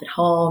drops me off at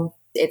home.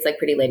 It's like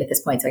pretty late at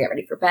this point. So I get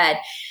ready for bed.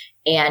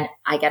 And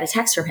I get a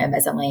text from him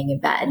as I'm laying in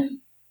bed.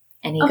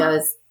 And he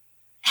goes,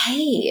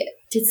 hey,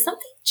 did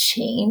something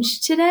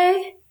change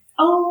today?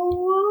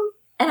 Oh.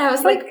 And I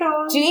was like,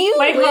 God. Do you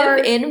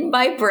live in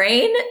my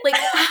brain? Like,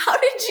 how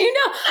did you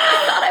know?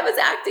 I thought I was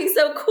acting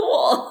so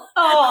cool.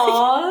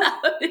 Aww. Like,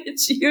 how did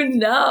you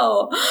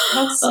know?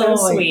 That's so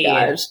sweet.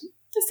 Gosh.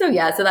 So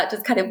that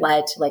just kind of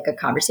led to like a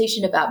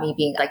conversation about me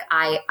being like,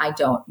 I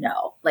don't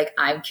know. Like,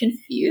 I'm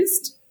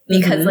confused.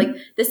 Because like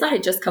this thought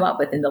had just come up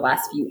within the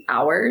last few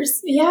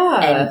hours.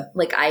 Yeah. And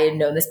like I had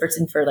known this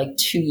person for like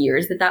 2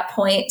 years at that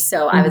point.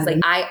 So I was like,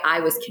 I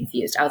was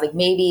confused. I was like,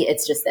 maybe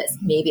it's just this.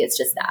 Maybe it's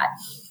just that.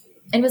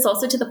 And it was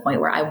also to the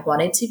point where I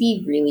wanted to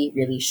be really,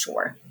 really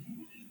sure.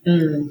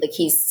 Like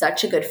he's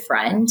such a good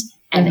friend.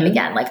 And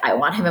again, like I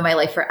want him in my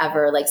life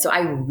forever. Like, so I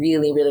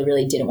really, really,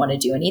 really didn't want to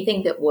do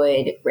anything that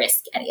would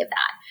risk any of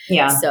that.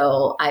 Yeah.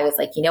 So I was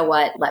like, you know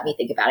what? Let me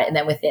think about it. And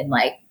then within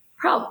like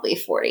probably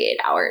 48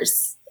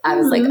 hours, I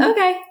was like,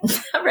 okay,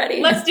 I'm ready.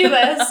 Let's do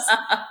this.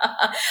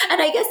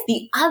 And I guess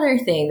the other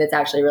thing that's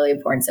actually really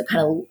important, so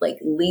kind of like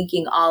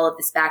linking all of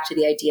this back to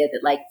the idea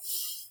that like,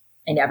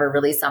 I never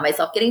really saw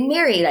myself getting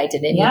married. I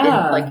didn't even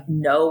like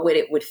know what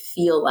it would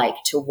feel like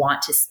to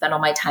want to spend all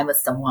my time with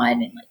someone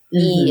and like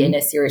be in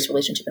a serious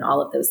relationship and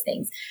all of those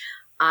things.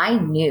 I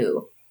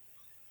knew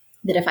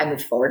that if I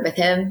moved forward with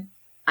him,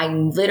 I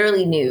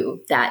literally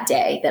knew that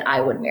day that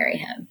I would marry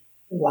him.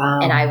 Wow.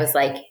 And I was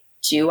like,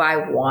 do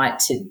I want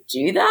to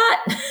do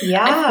that?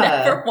 Yeah. I've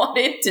never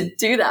wanted to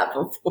do that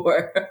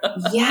before.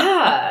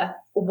 Yeah.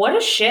 What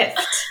a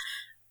shift.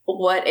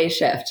 What a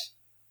shift.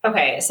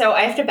 Okay, so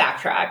I have to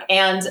backtrack.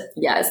 And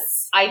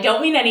yes, I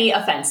don't mean any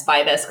offense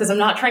by this because I'm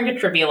not trying to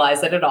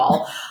trivialize it at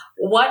all.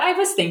 What I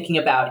was thinking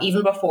about,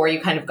 even before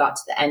you kind of got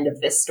to the end of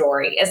this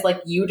story, is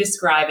like you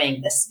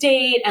describing the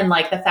state and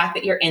like the fact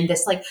that you're in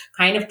this like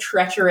kind of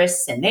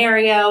treacherous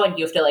scenario and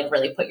you have to like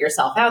really put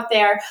yourself out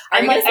there.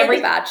 I'm like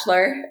every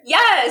Bachelor.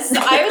 Yes.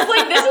 I was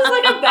like, this is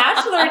like a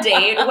Bachelor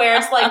date where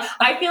it's like,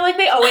 I feel like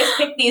they always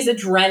pick these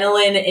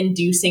adrenaline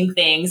inducing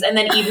things. And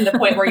then even the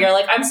point where you're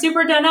like, I'm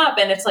super done up.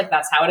 And it's like,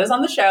 that's how it is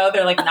on the show.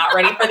 They're like not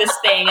ready for this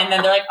thing. And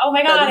then they're like, oh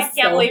my God, I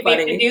can't believe we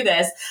have to do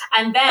this.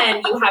 And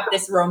then you have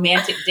this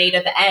romantic date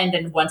at the end.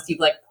 And once you've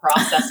like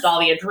processed all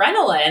the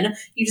adrenaline,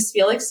 you just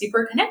feel like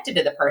super connected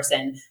to the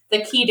person.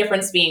 The key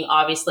difference being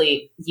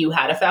obviously you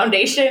had a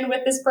foundation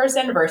with this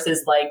person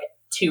versus like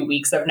 2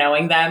 weeks of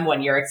knowing them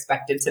when you're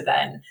expected to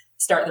then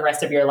start the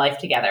rest of your life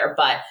together.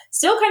 But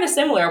still kind of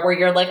similar where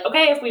you're like,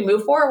 okay, if we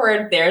move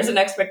forward, there's an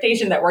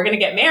expectation that we're going to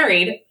get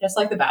married, just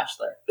like The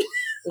Bachelor.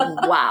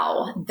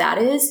 Wow, that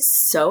is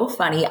so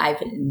funny.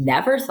 I've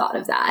never thought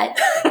of that,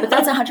 but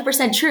that's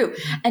 100% true.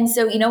 And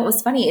so, what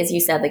was funny is you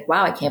said like,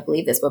 wow, I can't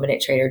believe this woman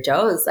at Trader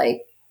Joe's,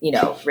 like,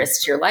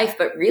 risked your life.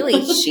 But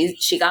really,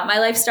 she got my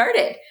life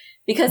started.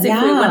 Because if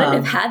we wouldn't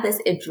have had this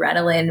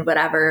adrenaline,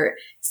 whatever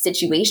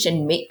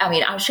situation,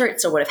 I'm sure it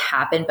still would have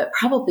happened, but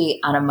probably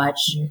on a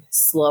much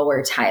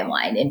slower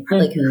timeline. And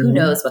like, who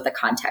knows what the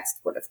context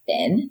would have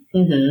been?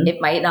 Mm-hmm.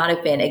 It might not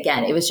have been.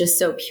 Again, it was just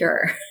so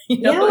pure.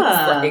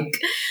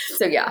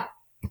 So yeah.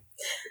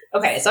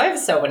 Okay, so I have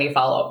so many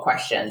follow-up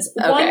questions.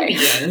 Okay. One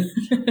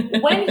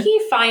being, when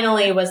he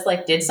finally was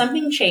like, did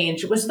something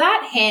change? Was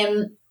that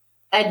him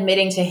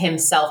admitting to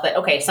himself that,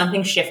 okay,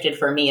 something shifted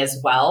for me as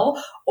well?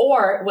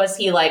 Or was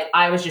he like,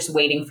 I was just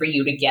waiting for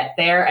you to get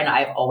there and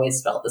I've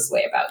always felt this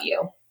way about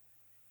you?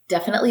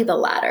 Definitely the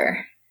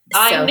latter.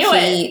 I knew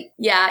it.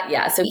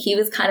 Yeah. So he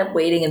was kind of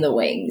waiting in the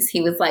wings.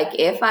 He was like,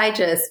 if I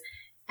just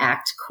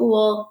act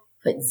cool,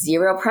 put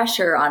zero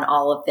pressure on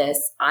all of this,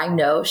 I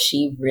know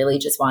she really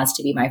just wants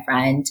to be my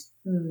friend.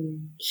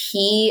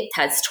 He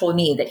has told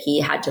me that he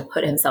had to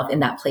put himself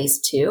in that place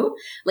too.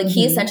 Like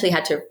he essentially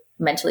had to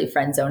mentally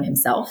friend zone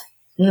himself.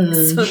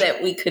 So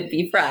that we could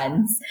be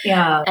friends.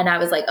 Yeah. And I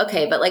was like,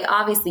 okay, but like,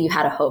 obviously you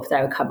had a hope that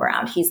I would come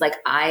around. He's like,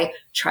 I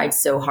tried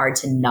so hard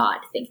to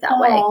not think that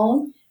way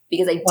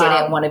because I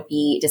didn't want to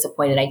be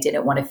disappointed. I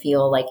didn't want to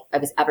feel like I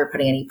was ever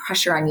putting any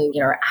pressure on you,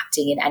 or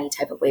acting in any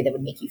type of way that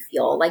would make you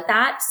feel like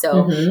that.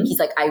 So he's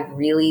like, I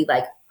really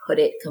like put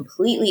it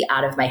completely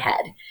out of my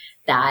head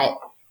that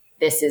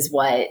this is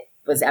what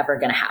was ever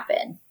going to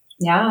happen.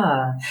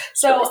 Yeah.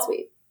 So really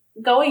sweet.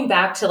 Going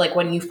back to like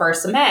when you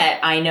first met,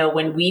 I know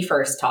when we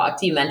first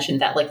talked, you mentioned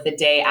that like the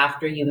day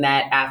after you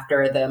met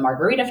after the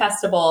Margarita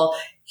Festival,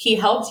 he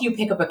helped you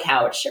pick up a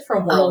couch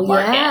from World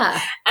Market. Yeah.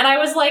 And I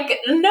was like,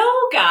 no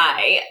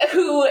guy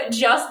who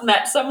just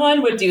met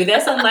someone would do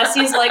this unless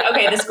he's like,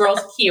 okay, this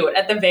girl's cute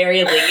at the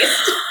very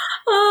least.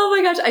 Oh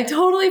my gosh, I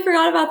totally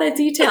forgot about that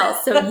detail.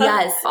 So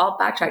yes, I'll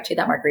backtrack to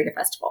that Margarita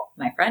Festival.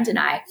 My friend and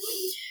I,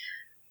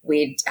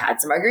 we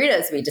had some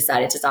margaritas. We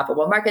decided to stop at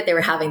World Market. They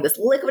were having this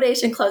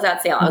liquidation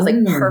closeout sale. I was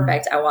like,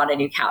 perfect. I want a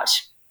new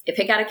couch. I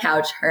pick out a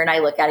couch. Her and I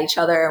look at each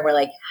other and we're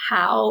like,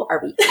 how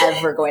are we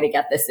ever going to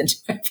get this into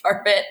my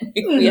apartment?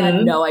 We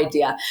had no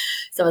idea.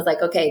 So I was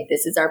like, okay,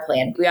 this is our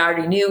plan. We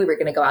already knew we were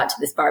going to go out to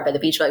this bar by the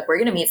beach. We're like, we're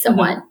going to meet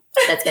someone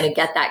that's going to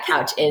get that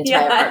couch into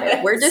my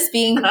apartment. We're just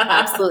being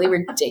absolutely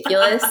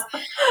ridiculous.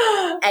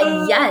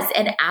 And yes,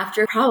 and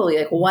after probably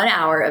like 1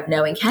 hour of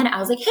knowing Ken, I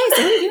was like, hey,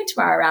 so what are you doing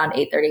tomorrow around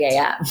 8:30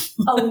 a.m.?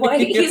 Oh, what?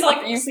 He's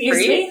like, excuse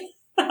me?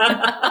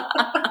 Oh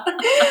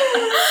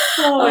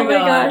my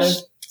gosh.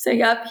 So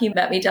yep, he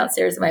met me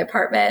downstairs in my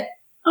apartment,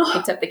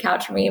 picked up the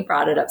couch for me,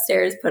 brought it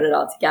upstairs, put it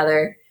all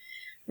together.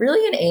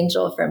 Really an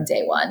angel from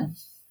day one.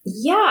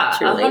 Yeah,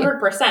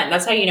 100%.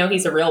 That's how you know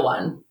he's a real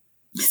one.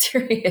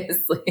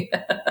 Seriously.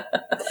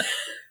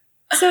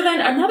 So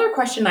then another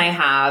question I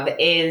have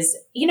is,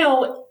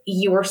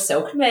 you were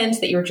so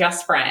convinced that you were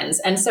just friends.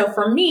 And so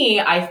for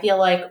me, I feel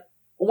like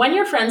when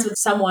you're friends with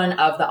someone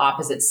of the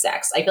opposite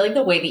sex, I feel like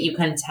the way that you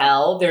can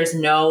tell there's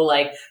no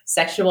like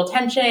sexual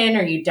tension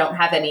or you don't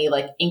have any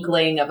like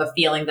inkling of a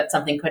feeling that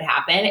something could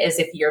happen is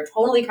if you're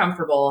totally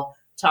comfortable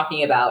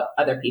talking about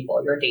other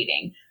people you're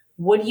dating.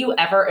 Would you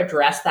ever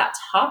address that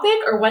topic,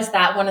 or was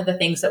that one of the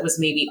things that was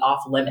maybe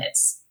off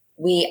limits?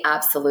 We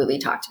absolutely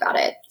talked about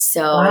it.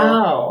 So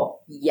wow.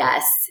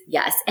 Yes.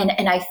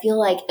 And I feel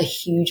like a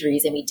huge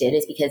reason we did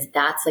is because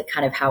that's like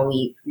kind of how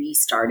we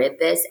restarted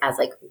this as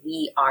like,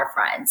 we are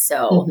friends.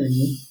 So,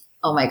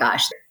 oh my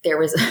gosh,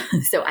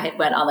 so I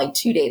went on like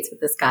 2 dates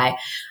with this guy.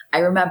 I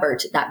remember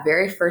that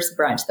very first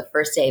brunch, the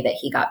first day that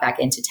he got back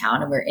into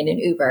town and we're in an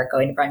Uber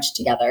going to brunch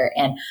together.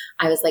 And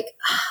I was like,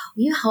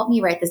 will you help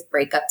me write this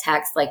breakup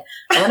text? Like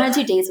I went on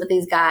 2 dates with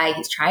this guy.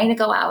 He's trying to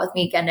go out with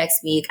me again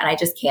next week and I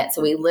just can't.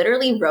 So we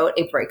literally wrote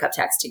a breakup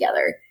text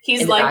together.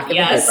 He's like,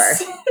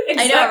 yes,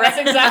 I know, right? That's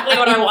exactly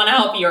what I want to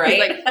help you write. He's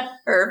like,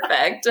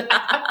 perfect.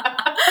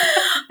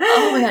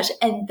 Oh my gosh.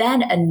 And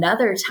then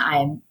another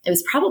time, it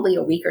was probably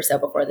a week or so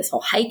before this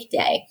whole hike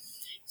day,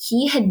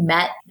 he had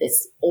met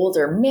this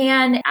older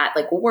man at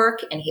like work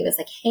and he was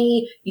like,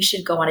 hey, you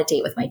should go on a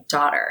date with my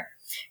daughter.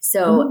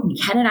 So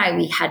Ken and I,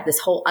 we had this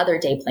whole other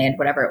day planned,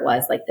 whatever it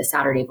was, like the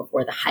Saturday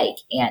before the hike.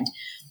 And,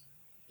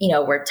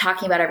 we're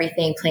talking about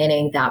everything,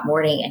 planning that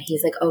morning. And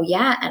he's like, oh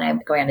yeah. And I'm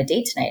going on a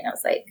date tonight. And I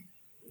was like,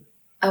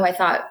 oh, I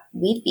thought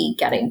we'd be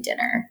getting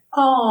dinner.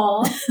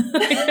 Oh.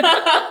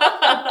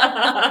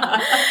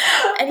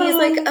 And he's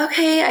like,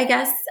 okay, I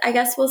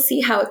guess we'll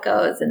see how it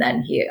goes. And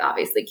then he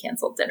obviously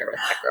canceled dinner with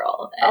that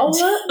girl. And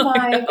oh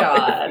my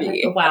God.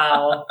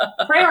 Wow.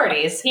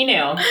 Priorities. He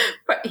knew.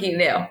 He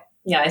knew.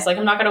 Yeah. He's like,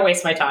 I'm not going to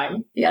waste my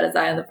time. He had his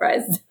eye on the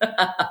prize.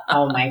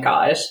 Oh my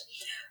gosh.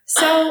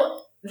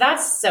 So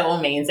that's so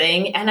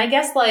amazing. And I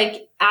guess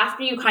like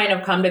after you kind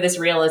of come to this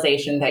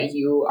realization that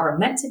you are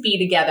meant to be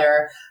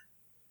together,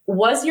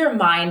 was your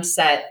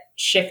mindset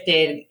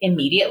shifted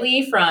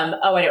immediately from,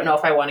 oh, I don't know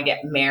if I want to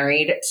get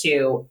married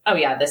to, oh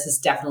yeah, this is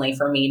definitely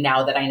for me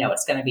now that I know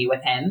it's going to be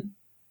with him?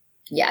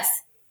 Yes,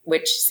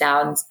 which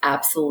sounds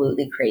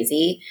absolutely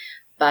crazy.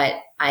 But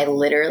I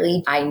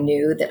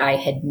knew that I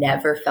had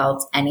never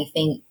felt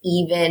anything,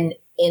 even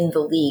in the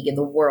league, in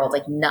the world,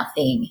 like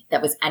nothing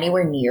that was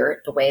anywhere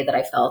near the way that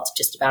I felt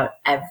just about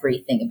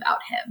everything about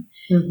him.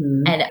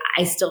 Mm-hmm. And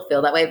I still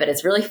feel that way, but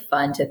it's really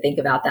fun to think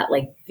about that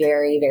like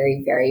very,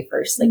 very, very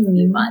first like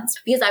few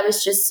months, because I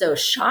was just so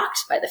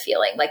shocked by the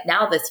feeling. Like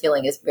now this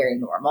feeling is very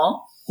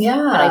normal.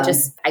 Yeah. But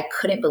I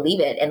couldn't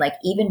believe it. And like,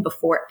 even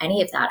before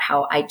any of that,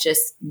 how I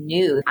just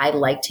knew I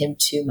liked him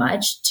too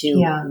much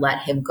to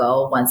let him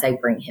go once I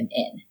bring him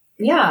in.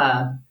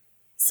 Yeah.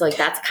 So like,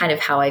 that's kind of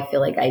how I feel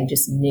like I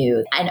just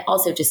knew. And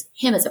also just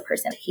him as a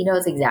person, he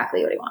knows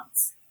exactly what he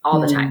wants all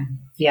the time.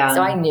 Yeah.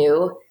 So I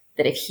knew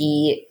that if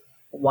he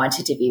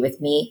wanted to be with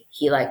me,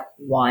 he like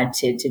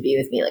wanted to be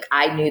with me. Like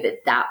I knew that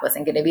that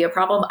wasn't going to be a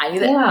problem. I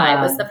knew that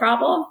I was the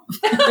problem.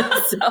 So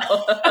it's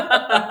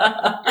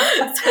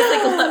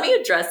like, let me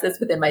address this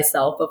within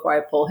myself before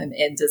I pull him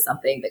into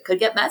something that could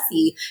get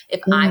messy if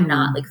I'm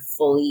not like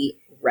fully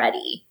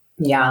ready.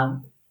 Yeah.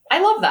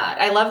 I love that.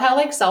 I love how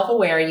like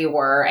self-aware you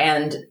were.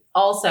 And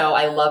also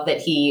I love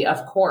that he,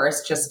 of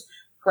course, just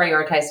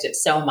prioritized it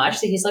so much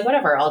that he's like,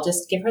 whatever, I'll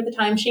just give her the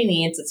time she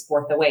needs. It's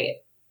worth the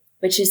wait.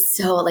 Which is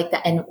so like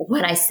that. And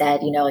when I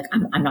said, like,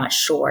 I'm not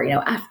sure,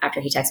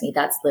 after he texted me,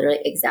 that's literally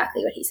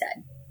exactly what he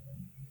said.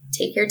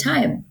 Take your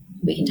time.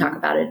 We can talk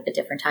about it a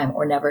different time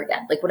or never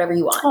again, like whatever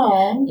you want.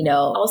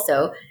 Aww.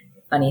 Also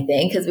funny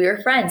thing, because we were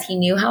friends, he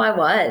knew how I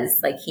was.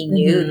 Like he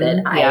knew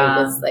that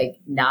I was like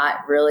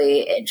not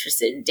really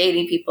interested in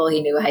dating people.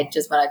 He knew I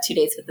just went on 2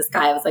 dates with this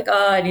guy. I was like,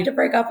 oh, I need to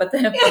break up with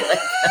him.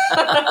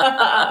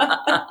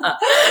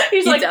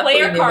 He's like, play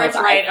your cards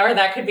right, or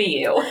that could be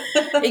you.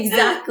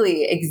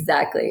 Exactly.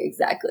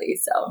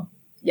 So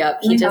yep,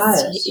 he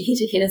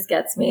just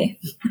gets me.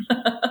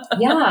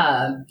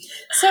 Yeah.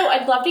 So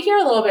I'd love to hear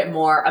a little bit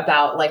more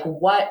about like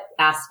what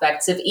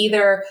aspects of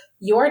either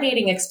your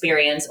dating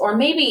experience or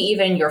maybe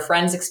even your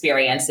friends'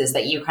 experiences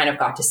that you kind of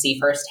got to see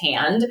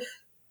firsthand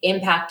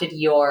impacted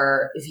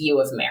your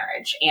view of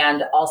marriage,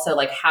 and also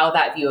like how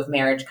that view of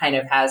marriage kind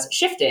of has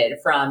shifted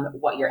from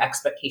what your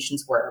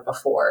expectations were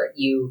before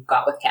you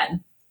got with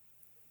Ken.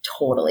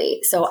 Totally.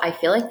 So I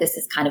feel like this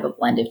is kind of a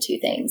blend of two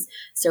things.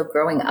 So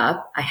growing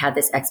up, I had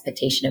this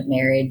expectation of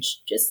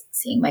marriage, just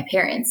seeing my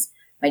parents.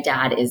 My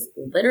dad is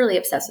literally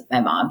obsessed with my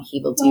mom.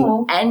 He will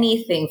do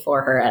anything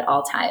for her at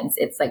all times.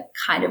 It's like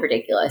kind of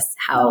ridiculous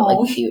how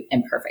like cute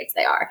and perfect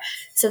they are.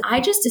 So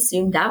I just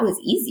assumed that was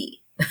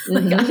easy.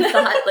 Like I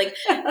thought like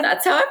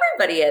that's how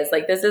everybody is.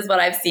 Like this is what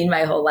I've seen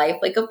my whole life.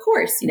 Like of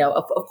course,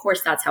 of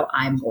course that's how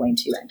I'm going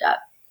to end up.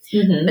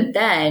 Mm-hmm. But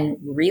then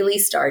really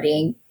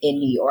starting in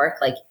New York,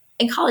 like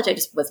in college, I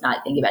just was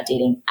not thinking about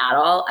dating at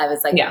all. I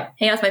was like,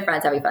 hanging out with my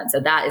friends, having fun. So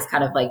that is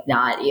kind of like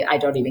I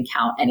don't even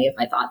count any of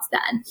my thoughts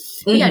then.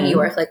 But New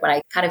York, like when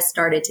I kind of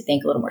started to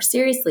think a little more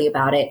seriously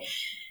about it,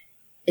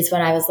 is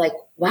when I was like,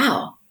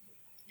 wow,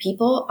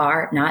 people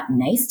are not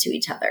nice to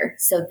each other.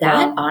 So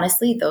that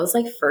honestly, those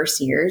like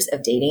first years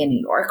of dating in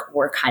New York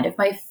were kind of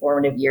my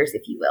formative years,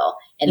 if you will.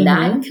 And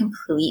that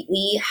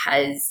completely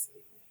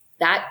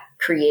that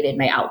created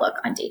my outlook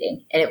on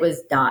dating. And it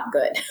was not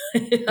good.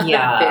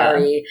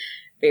 Very,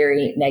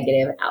 very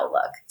negative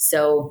outlook.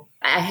 So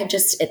I had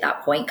just at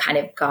that point kind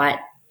of got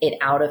it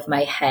out of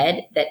my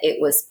head that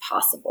it was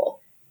possible.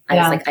 I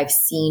was like, I've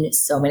seen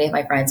so many of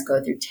my friends go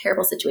through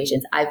terrible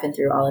situations. I've been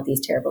through all of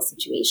these terrible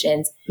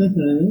situations.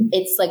 Mm-hmm.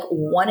 It's like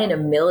 1 in a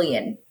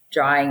million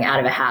drawing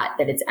out of a hat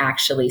that it's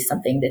actually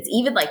something that's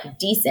even like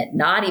decent,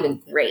 not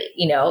even great.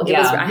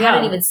 I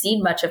hadn't even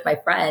seen much of my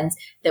friends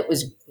that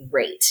was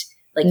great.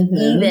 Like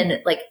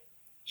even like,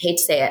 hate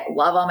to say it,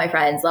 love all my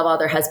friends, love all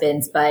their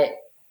husbands, but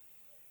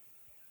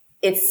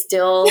it's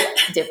still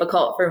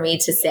difficult for me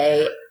to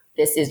say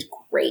this is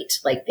great.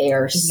 Like they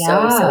are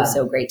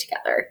so great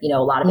together. A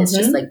lot of it's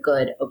just like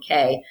good,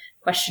 okay,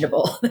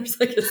 questionable. There's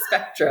like a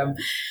spectrum.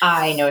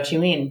 I know what you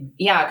mean.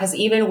 Yeah. Cause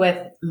even with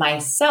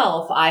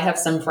myself, I have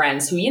some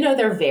friends who,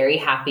 they're very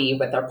happy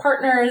with their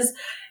partners,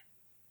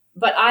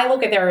 but I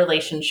look at their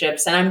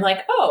relationships and I'm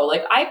like, oh,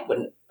 like I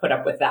wouldn't put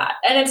up with that.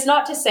 And it's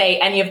not to say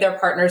any of their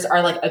partners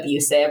are like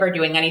abusive or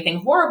doing anything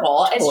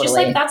horrible. Totally. It's just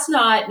like, that's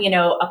not,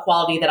 a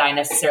quality that I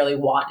necessarily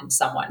want in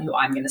someone who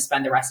I'm going to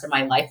spend the rest of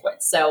my life with.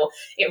 So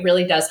it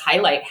really does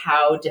highlight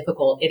how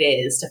difficult it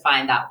is to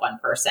find that one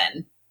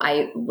person.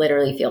 I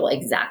literally feel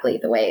exactly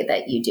the way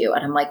that you do.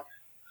 And I'm like,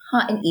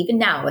 and even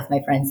now with my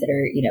friends that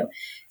are,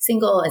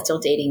 single and still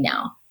dating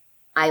now,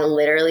 I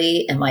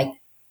literally am like,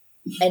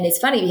 and it's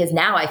funny because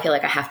now I feel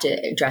like I have to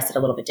address it a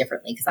little bit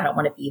differently because I don't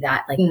want to be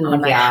that like on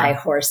my high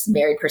horse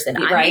married person.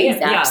 I'm the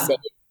exact same.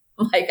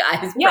 Like I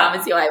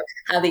promise you, I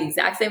have the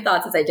exact same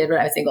thoughts as I did when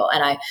I was single.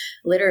 And I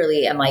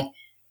literally am like,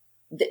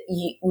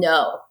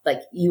 like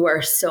you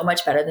are so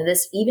much better than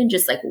this. Even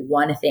just like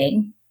one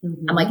thing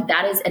I'm like,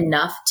 that is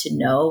enough to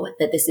know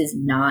that this is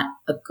not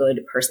a good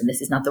person. This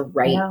is not the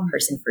right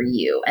person for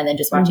you. And then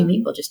just watching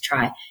people just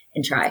try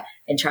and try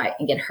and try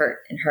and get hurt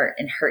and hurt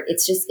and hurt.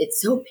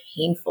 It's so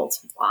painful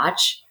to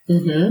watch.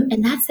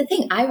 And that's the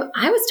thing. I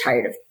was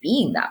tired of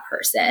being that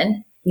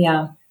person.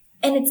 Yeah.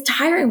 And it's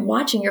tiring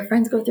watching your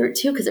friends go through it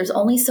too, because there's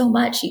only so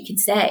much you can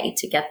say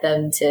to get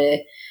them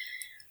to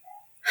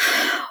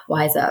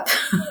wise up.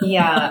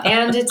 Yeah.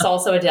 And it's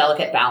also a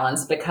delicate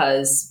balance,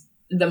 because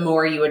the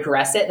more you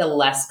address it, the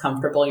less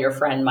comfortable your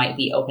friend might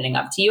be opening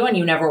up to you. And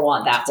you never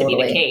want that to be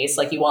the case.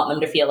 Like, you want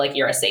them to feel like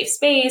you're a safe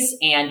space,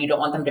 and you don't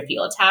want them to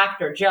feel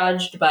attacked or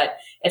judged. But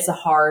it's a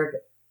hard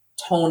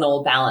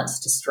tonal balance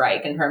to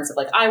strike in terms of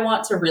like, I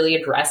want to really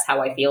address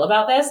how I feel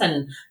about this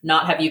and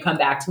not have you come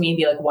back to me and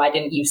be like, why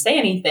didn't you say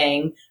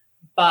anything?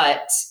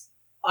 But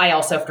I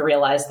also have to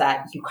realize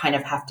that you kind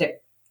of have to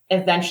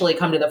eventually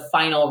come to the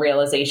final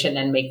realization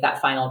and make that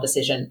final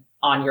decision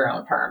on your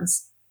own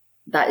terms.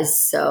 That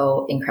is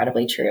so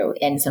incredibly true.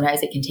 And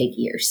sometimes it can take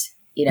years,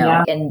 you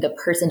know, and the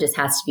person just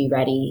has to be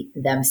ready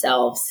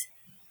themselves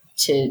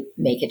to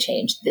make a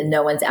change.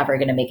 No one's ever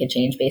going to make a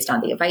change based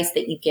on the advice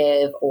that you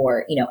give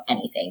or, you know,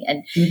 anything.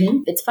 And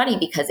it's funny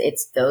because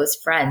it's those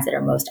friends that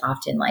are most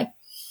often like,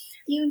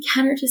 you and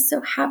Ken are just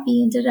so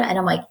happy and da-da. And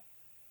I'm like,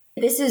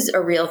 this is a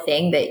real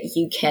thing that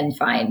you can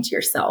find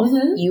yourself.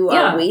 You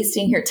are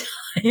wasting your time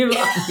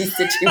on these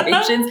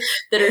situations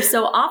that are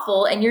so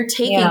awful. And you're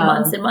taking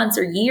months and months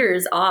or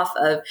years off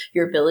of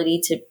your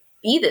ability to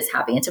be this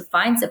happy and to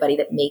find somebody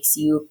that makes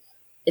you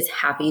as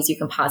happy as you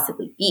can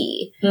possibly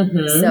be.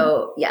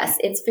 So yes,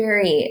 it's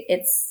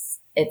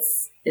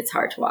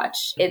hard to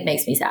watch. It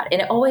makes me sad,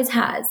 and it always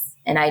has.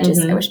 And I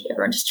wish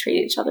everyone just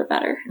treated each other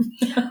better.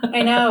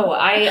 I know.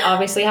 I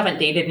obviously haven't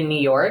dated in New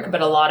York,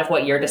 but a lot of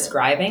what you're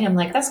describing, I'm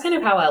like, that's kind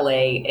of how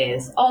LA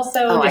is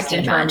also, just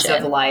in terms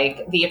of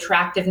like the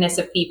attractiveness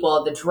of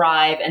people, the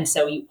drive. And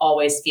so you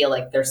always feel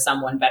like there's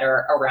someone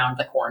better around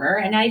the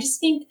corner. And I just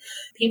think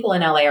people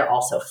in LA are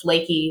also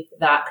flaky.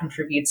 That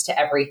contributes to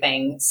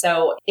everything.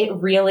 So it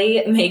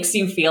really makes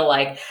you feel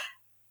like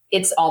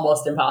it's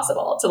almost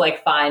impossible to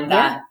like find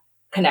that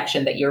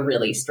connection that you're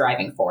really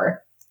striving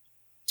for.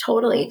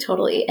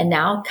 Totally. And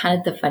now kind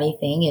of the funny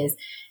thing is,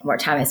 the more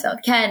time I spend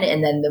with Ken,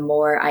 and then the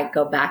more I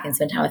go back and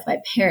spend time with my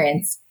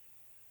parents,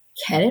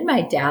 Ken and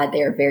my dad,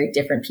 they are very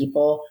different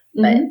people.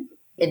 But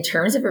in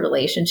terms of a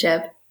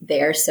relationship,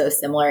 they are so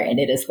similar, and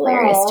it is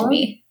hilarious to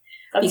me.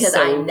 That's because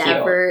so I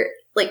never,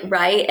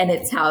 right? And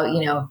it's how,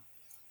 you know,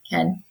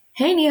 Ken,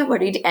 hey, Nia, what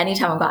are you doing?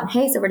 Anytime I'm gone,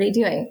 hey, so what are you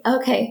doing?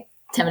 Okay.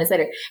 10 minutes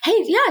later,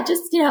 hey, yeah,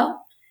 just, you know,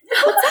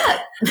 what's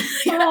up?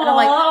 And I'm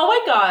like, oh my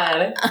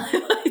God.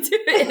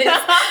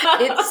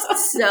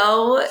 It's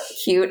so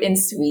cute and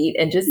sweet.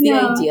 And just the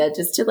idea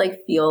just to like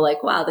feel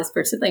like, wow, this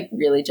person like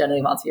really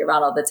genuinely wants to be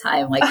around all the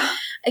time. Like,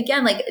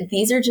 again, like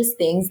these are just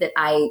things that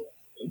I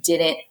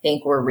didn't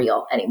think were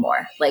real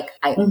anymore. Like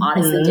I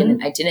honestly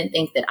didn't. I didn't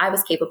think that I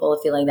was capable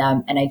of feeling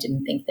them. And I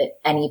didn't think that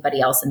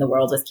anybody else in the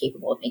world was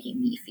capable of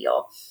making me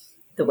feel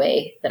the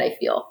way that I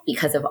feel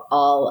because of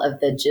all of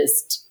the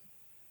just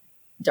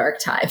dark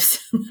times.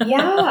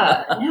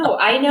 Yeah, no,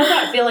 I know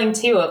that feeling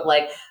too of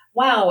like,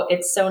 wow,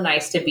 it's so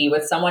nice to be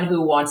with someone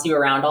who wants you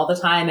around all the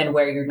time and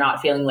where you're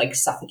not feeling like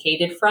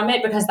suffocated from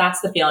it, because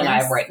that's the feeling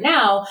I have right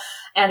now.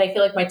 And I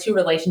feel like my two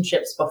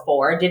relationships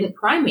before didn't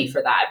prime me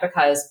for that,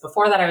 because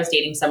before that I was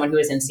dating someone who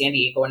was in San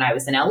Diego and I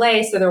was in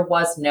LA. So there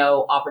was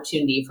no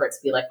opportunity for it to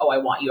be like, oh, I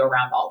want you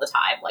around all the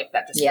time. Like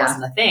that just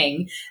wasn't a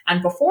thing.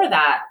 And before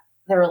that,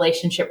 the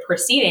relationship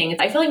preceding,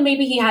 I feel like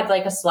maybe he had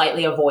like a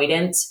slightly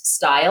avoidant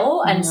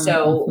style. And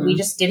so we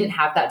just didn't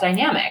have that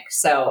dynamic.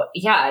 So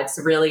yeah, it's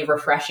really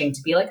refreshing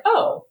to be like,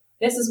 oh,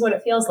 this is what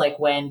it feels like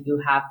when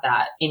you have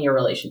that in your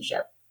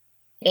relationship.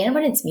 And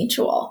when it's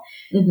mutual.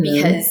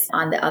 Because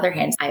on the other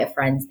hand, I have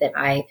friends that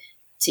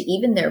to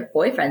even their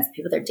boyfriends, the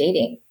people they're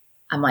dating,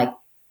 I'm like,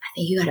 I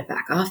think you got to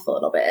back off a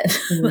little bit.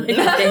 Like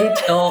they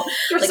don't,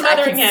 like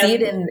I can see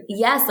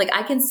it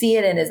I can see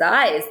it in his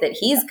eyes that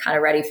he's kind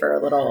of ready for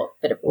a little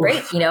bit of a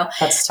break, you know?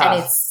 That's tough.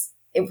 And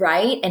it's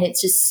right. And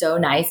it's just so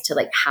nice to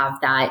like have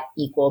that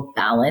equal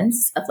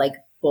balance of like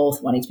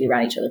both wanting to be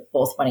around each other,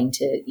 both wanting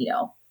to, you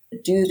know,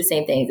 do the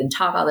same things and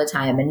talk all the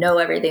time and know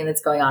everything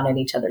that's going on in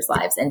each other's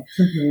lives. And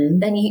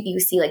then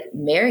you see like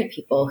married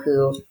people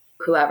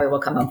whoever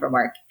will come home from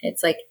work.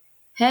 It's like,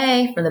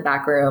 hey, from the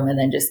back room, and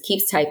then just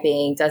keeps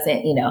typing,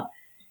 doesn't, you know,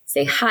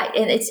 say hi.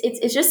 And it's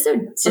just so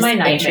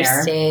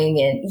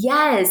interesting. And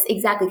yes,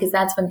 exactly. Because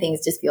that's when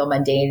things just feel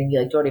mundane and you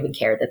like don't even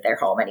care that they're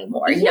home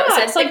anymore. You know? So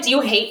it's like, do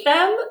you hate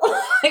them?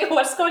 Like,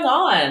 what's going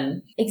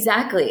on?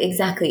 Exactly.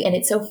 And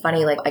it's so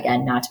funny, like,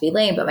 again, not to be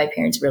lame, but my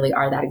parents really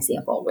are that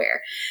example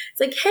where it's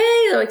like,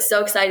 hey, they're like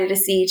so excited to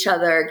see each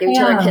other, give each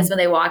other a kiss when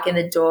they walk in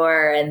the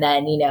door. And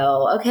then, you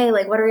know, okay,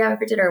 like, what are we having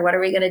for dinner? What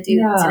are we going to do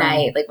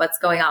tonight? Like, what's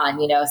going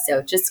on? You know,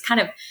 so just kind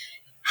of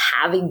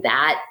having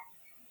that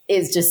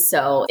is just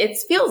so, it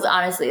feels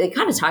honestly, like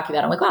kind of talking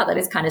about it, I'm like, wow, that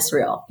is kind of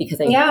surreal because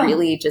I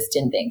really just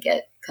didn't think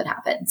it could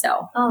happen.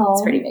 So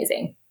it's pretty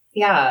amazing.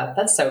 Yeah,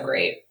 that's so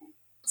great.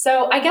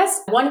 So I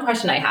guess one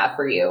question I have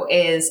for you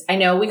is, I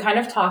know we kind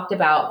of talked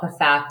about the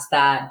fact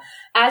that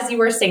as you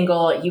were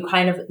single, you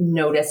kind of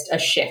noticed a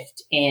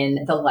shift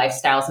in the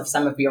lifestyles of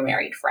some of your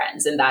married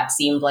friends. And that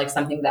seemed like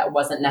something that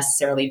wasn't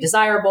necessarily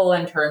desirable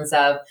in terms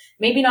of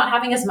maybe not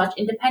having as much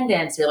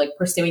independence or like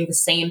pursuing the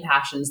same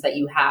passions that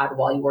you had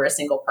while you were a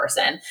single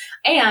person.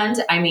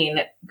 And I mean,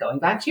 going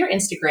back to your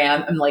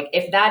Instagram, I'm like,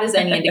 if that is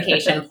any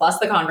indication, plus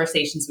the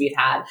conversations we've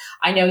had,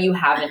 I know you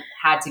haven't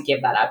had to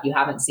give that up. You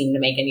haven't seemed to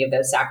make any of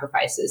those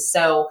sacrifices.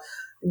 So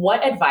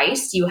what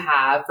advice do you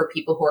have for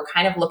people who are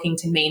kind of looking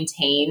to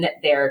maintain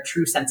their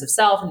true sense of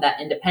self and that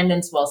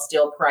independence while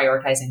still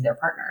prioritizing their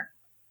partner?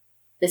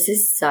 This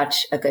is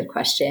such a good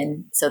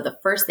question. So the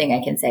first thing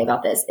I can say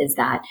about this is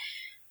that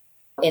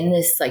in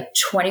this like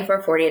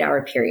 24, 48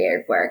 hour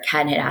period where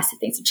Ken had asked if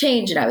things would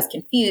change and I was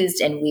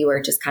confused and we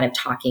were just kind of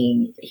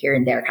talking here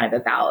and there kind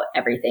of about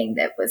everything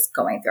that was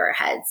going through our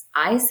heads,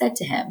 I said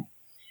to him,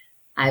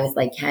 I was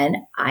like, Ken,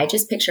 I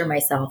just picture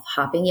myself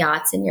hopping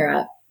yachts in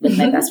Europe with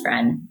my best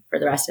friend for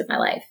the rest of my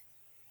life.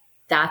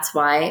 That's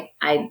why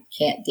I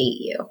can't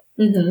date you.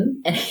 Mm-hmm.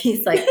 And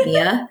he's like,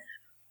 Mia,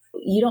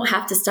 you don't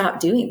have to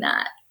stop doing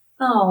that.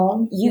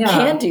 Oh, you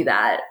can do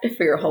that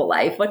for your whole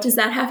life. What does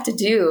that have to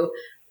do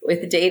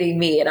with dating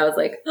me? And I was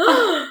like,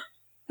 oh,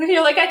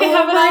 you're like, I can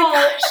have it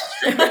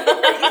all.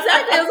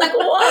 Exactly. I was like,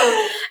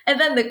 whoa. And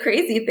then the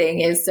crazy thing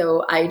is,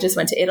 so I just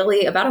went to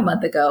Italy about a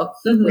month ago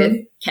with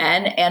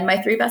Ken and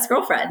my 3 best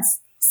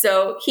girlfriends.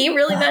 So he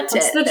really meant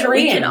it. The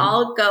dream. We can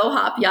all go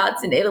hop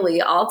yachts in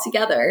Italy all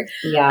together.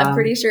 Yeah. I'm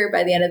pretty sure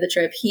by the end of the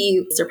trip,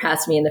 he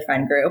surpassed me in the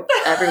friend group.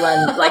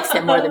 Everyone likes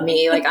him more than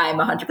me. Like I'm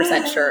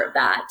 100% sure of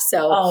that.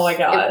 So oh my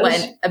gosh, it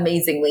went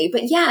amazingly.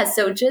 But yeah,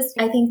 so just,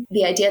 I think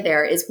the idea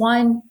there is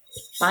one,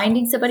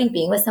 finding somebody,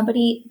 being with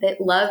somebody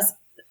that loves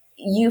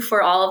you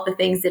for all of the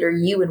things that are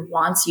you and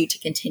wants you to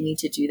continue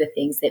to do the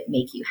things that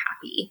make you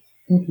happy.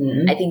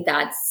 Mm-hmm. I think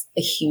that's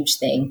a huge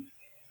thing.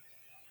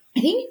 I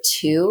think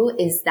too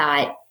is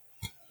that,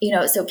 you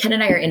know, so Ken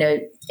and I are in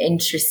an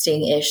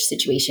interesting-ish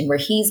situation where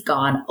he's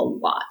gone a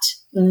lot.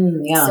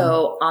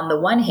 So on the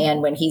one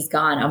hand, when he's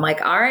gone, I'm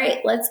like, all right,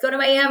 let's go to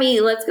Miami.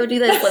 Let's go do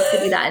this. Let's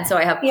go do that. And so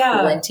I have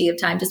plenty of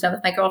time to spend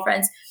with my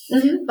girlfriends.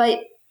 Mm-hmm. But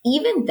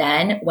even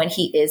then, when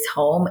he is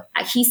home,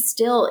 he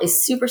still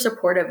is super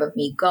supportive of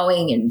me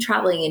going and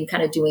traveling and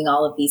kind of doing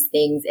all of these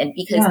things. And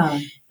because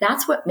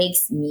that's what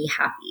makes me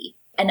happy.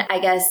 And I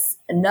guess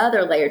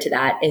another layer to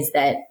that is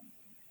that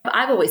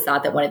I've always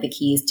thought that one of the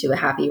keys to a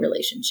happy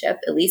relationship,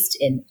 at least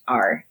in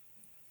our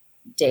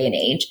day and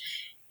age,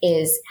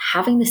 is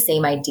having the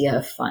same idea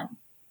of fun.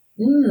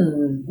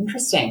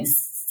 Interesting.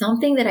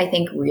 Something that I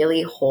think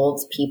really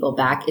holds people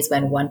back is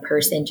when one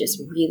person just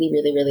really,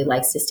 really, really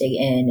likes to stay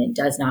in and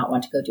does not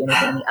want to go do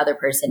anything. And the other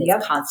person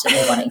is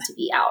constantly wanting to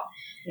be out.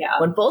 Yeah.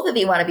 When both of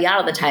you want to be out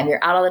all the time,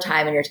 you're out all the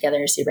time and you're together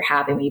and you're super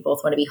happy. When you both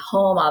want to be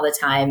home all the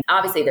time,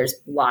 obviously there's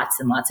lots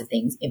and lots of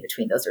things in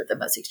between. Those are the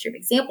most extreme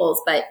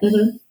examples. But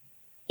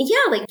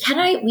yeah, like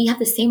we have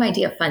the same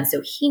idea of fun.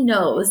 So he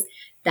knows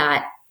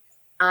that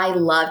I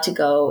love to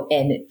go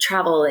and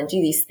travel and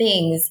do these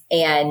things.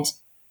 And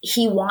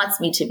he wants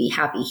me to be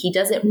happy. He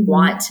doesn't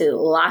want to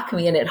lock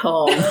me in at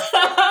home.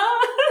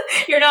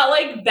 You're not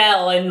like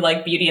Belle in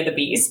like Beauty and the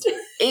Beast.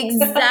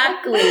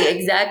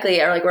 Exactly.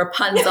 Or like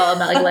Rapunzel. I'm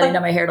not like letting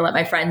down my hair to let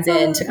my friends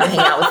in to come hang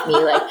out with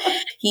me. Like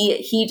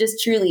he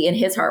just truly in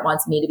his heart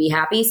wants me to be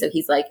happy. So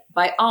he's like,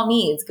 by all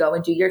means, go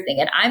and do your thing.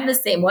 And I'm the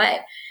same way.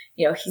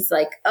 You know, he's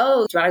like,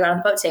 oh, do you want to go on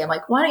the boat today? I'm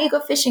like, why don't you go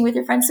fishing with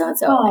your friend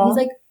so-and-so? And he's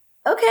like,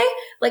 okay.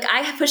 Like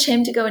I push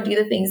him to go and do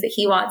the things that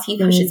he wants. He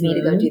pushes me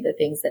to go do the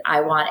things that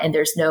I want. And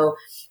there's no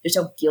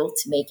guilt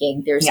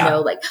making. There's no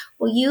like,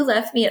 well, you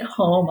left me at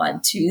home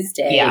on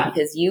Tuesday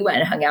because you went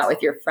and hung out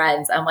with your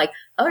friends. I'm like,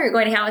 oh, you're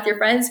going to hang out with your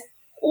friends?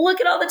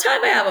 Look at all the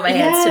time I have on my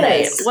hands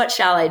today. What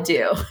shall I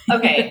do?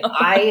 Okay. You know?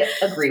 I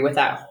agree with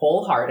that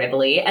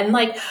wholeheartedly. And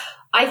like,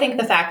 I think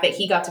the fact that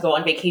he got to go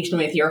on vacation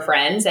with your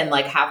friends and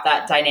like have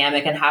that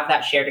dynamic and have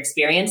that shared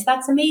experience,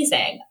 that's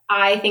amazing.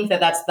 I think that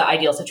that's the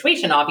ideal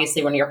situation,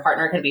 obviously, when your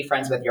partner can be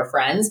friends with your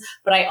friends.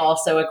 But I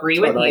also agree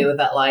with you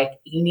that like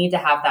you need to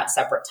have that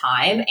separate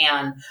time.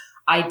 And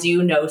I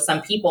do know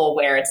some people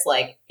where it's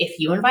like, if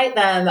you invite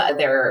them,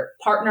 their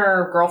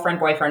partner,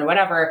 girlfriend, boyfriend,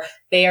 whatever,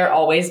 they are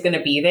always going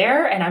to be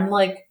there. And I'm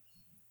like,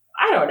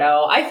 I don't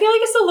know. I feel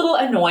like it's a little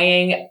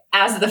annoying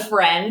as the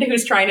friend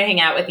who's trying to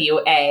hang out with you,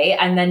 A,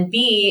 and then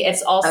B,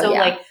 it's also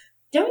like,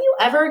 don't you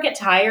ever get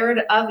tired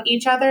of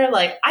each other?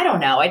 Like, I don't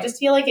know. I just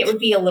feel like it would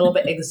be a little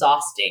bit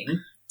exhausting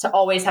to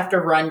always have to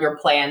run your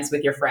plans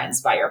with your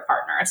friends by your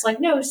partner. It's like,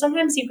 no,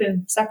 sometimes you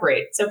can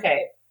separate. It's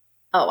okay.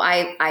 Oh,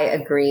 I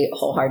agree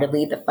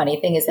wholeheartedly. The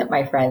funny thing is that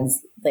my friends,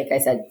 like I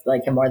said,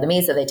 like him more than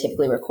me, so they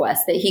typically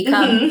request that he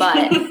come.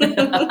 But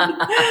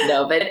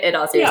no, but in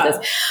all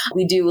seriousness,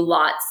 we do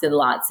lots and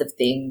lots of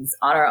things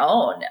on our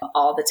own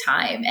all the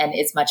time. And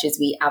as much as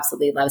we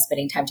absolutely love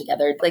spending time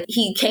together, like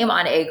he came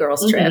on a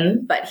girls trip,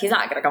 but he's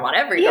not going to come on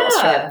every girls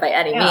trip by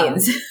any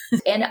means.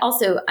 And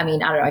also, I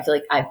mean, I don't know, I feel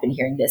like I've been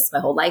hearing this my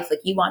whole life.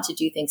 Like you want to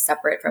do things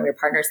separate from your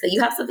partner so that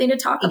you have something to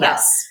talk about.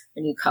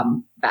 when you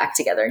come back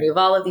together and you have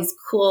all of these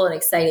cool and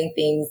exciting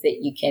things that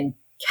you can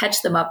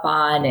catch them up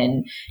on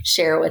and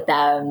share with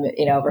them,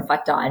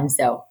 reflect on.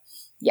 So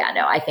yeah,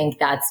 no, I think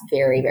that's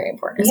very, very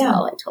important as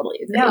well. I totally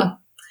agree. Yeah.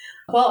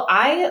 Well,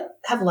 I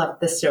have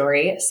loved this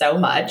story so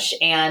much,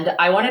 and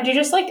I wanted to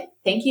just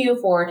thank you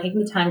for taking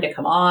the time to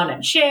come on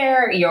and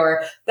share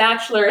your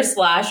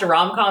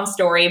bachelor/rom-com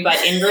story,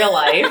 but in real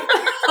life.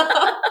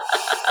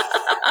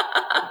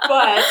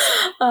 But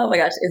oh my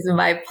gosh, it's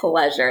my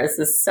pleasure. This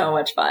is so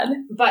much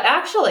fun. But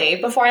actually,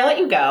 before I let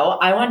you go,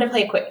 I wanted to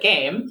play a quick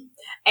game.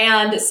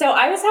 And so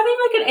I was having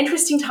an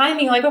interesting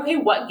timing, okay,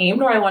 what game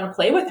do I want to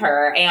play with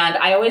her? And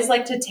I always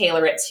like to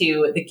tailor it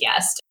to the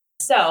guest.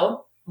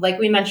 So like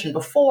we mentioned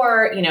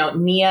before,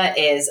 Nia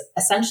is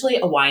essentially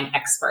a wine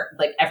expert.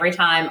 Every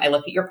time I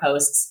look at your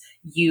posts,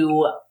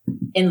 you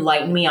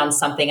enlighten me on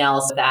something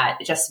else that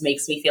just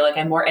makes me feel like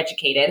I'm more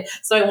educated.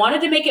 So I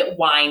wanted to make it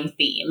wine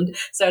themed.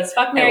 So it's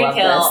Fuck, Marry,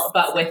 Kill, this.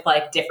 But with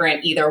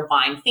different either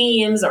wine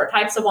themes or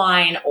types of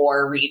wine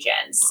or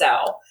regions. So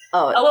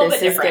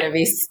this is going to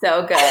be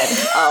so good.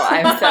 Oh,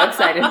 I'm so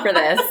excited for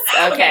this.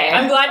 Okay.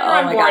 I'm glad you're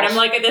on board. Gosh.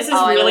 I'm this is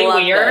really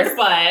weird, this.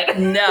 But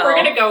no, we're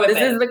going to go with this.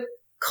 This is the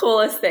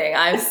coolest thing.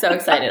 I'm so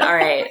excited. All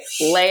right.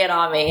 Lay it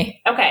on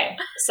me. Okay.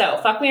 So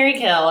Fuck, Marry,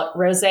 Kill,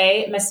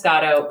 Rosé,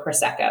 Moscato,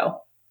 Prosecco.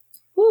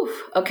 Whew.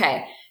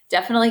 Okay.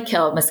 Definitely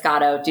kill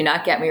Moscato. Do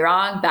not get me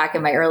wrong. Back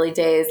in my early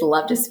days,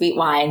 loved a sweet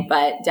wine,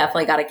 but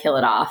definitely got to kill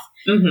it off.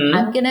 Mm-hmm.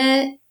 I'm going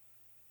to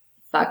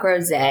fuck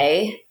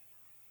Rosé.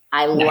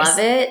 I love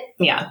it.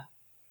 Yeah.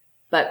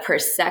 But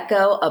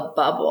Prosecco, a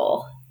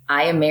bubble.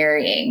 I am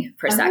marrying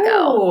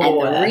Prosecco.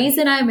 And the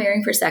reason I'm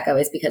marrying Prosecco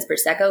is because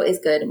Prosecco is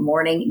good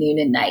morning, noon,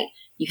 and night.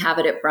 You have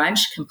it at brunch,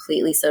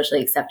 completely socially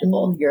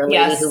acceptable. You're a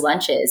lady who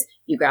lunches,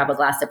 you grab a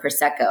glass of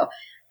Prosecco.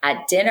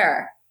 At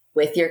dinner,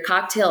 with your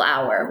cocktail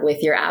hour,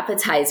 with your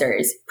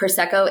appetizers,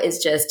 Prosecco is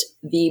just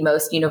the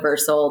most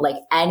universal,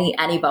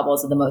 any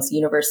bubbles are the most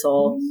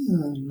universal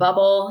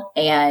bubble.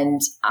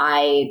 And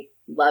I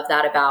love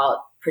that about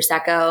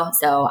Prosecco.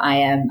 So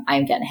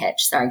I'm getting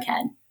hitched. Sorry,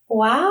 Ken.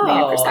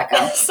 Wow.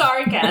 Prosecco.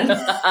 Sorry, Ken.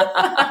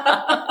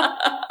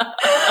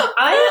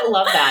 I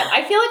love that.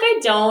 I feel I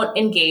don't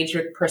engage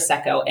with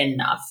Prosecco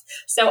enough.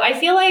 So I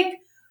feel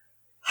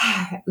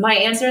my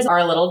answers are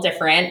a little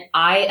different.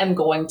 I am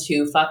going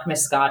to fuck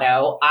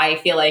Moscato. I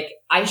feel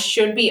I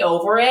should be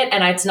over it.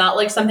 And it's not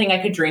something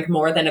I could drink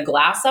more than a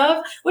glass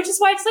of, which is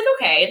why it's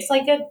okay. It's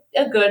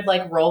a good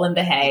roll in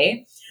the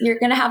hay. You're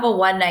going to have a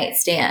one night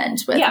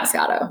stand with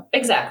Moscato.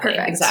 Exactly.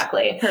 Perfect.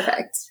 Exactly.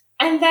 Perfect.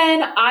 And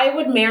then I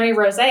would marry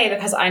Rosé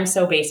because I'm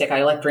so basic.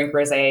 I drink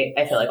Rosé,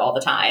 I feel all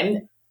the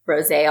time.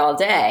 Rosé all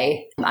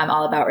day. I'm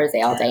all about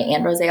Rosé all day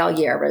and Rosé all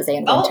year. Rosé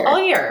in winter. All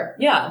year.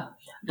 Yeah.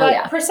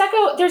 But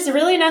Prosecco, there's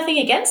really nothing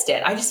against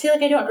it. I just feel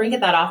I don't drink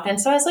it that often.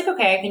 So I was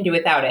okay, I can do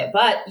without it.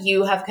 But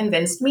you have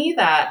convinced me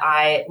that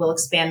I will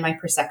expand my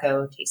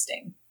Prosecco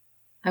tasting.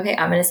 Okay,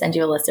 I'm going to send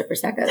you a list of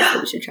Proseccos that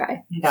you should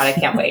try. God, I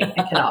can't wait.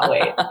 I cannot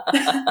wait.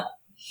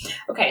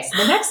 Okay, so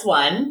the next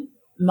one,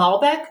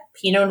 Malbec,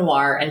 Pinot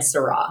Noir, and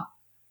Syrah.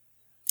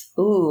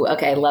 Ooh,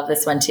 okay, love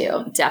this one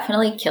too.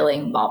 Definitely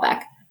killing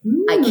Malbec.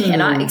 I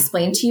cannot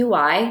explain to you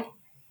why.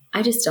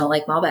 I just don't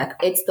like Malbec.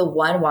 It's the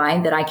one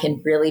wine that I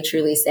can really,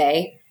 truly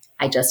say,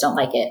 I just don't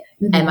like it.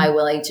 Mm-hmm. Am I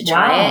willing to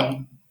try it?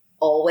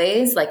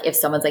 Always. If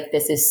someone's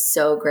this is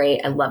so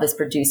great, I love this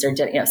producer.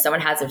 Someone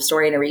has a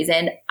story and a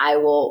reason, I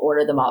will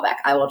order the Malbec.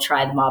 I will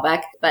try the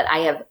Malbec. But I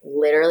have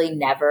literally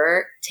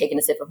never taken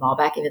a sip of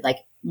Malbec and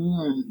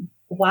been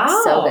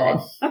wow. So good.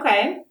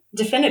 Okay.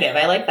 Definitive.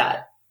 I like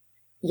that.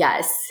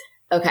 Yes.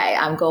 Okay.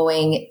 I'm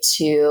going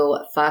to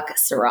fuck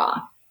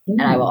Syrah.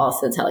 And I will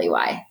also tell you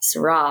why.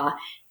 Syrah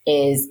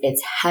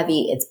it's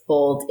heavy, it's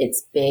bold,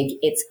 it's big,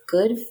 it's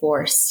good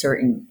for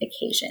certain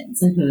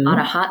occasions. Mm-hmm. On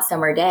a hot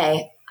summer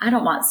day, I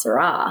don't want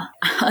Syrah.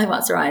 I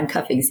want Syrah in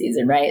cuffing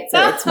season, right? So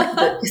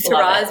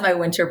Syrah is my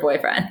winter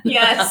boyfriend.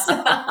 Yes.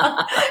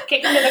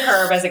 Kick him to the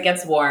curb as it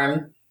gets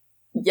warm.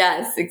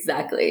 Yes,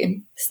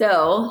 exactly.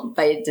 So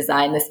by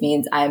design, this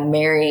means I'm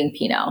marrying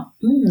Pinot.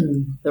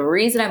 The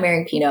reason I'm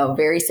marrying Pinot,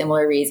 very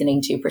similar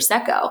reasoning to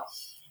Prosecco.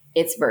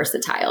 It's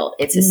versatile.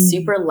 It's a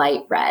super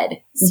light red.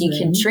 So you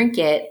can drink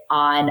it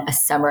on a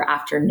summer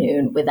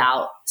afternoon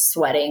without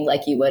sweating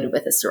like you would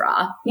with a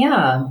Syrah.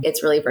 Yeah.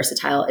 It's really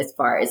versatile as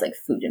far as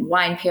food and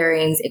wine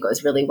pairings. It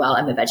goes really well.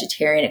 I'm a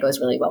vegetarian. It goes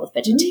really well with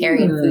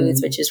vegetarian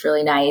foods, which is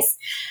really nice.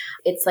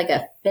 It's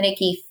a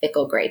finicky,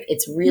 fickle grape.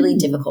 It's really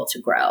difficult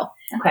to grow.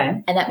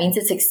 Okay. And that means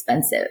it's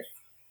expensive.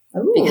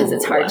 Ooh, because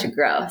it's hard to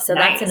grow. So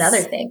nice. That's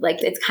another thing.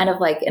 It's kind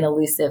of an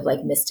elusive,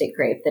 mystic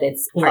grape that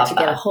it's hard to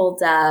get a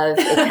hold of.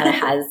 It kind of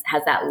has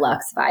that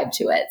luxe vibe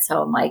to it.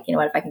 So I'm what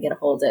if I can get a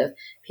hold of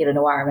Pinot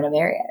Noir, I'm going to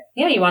marry it.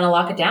 Yeah, you want to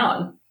lock it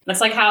down.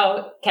 That's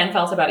how Ken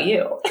felt about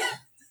you.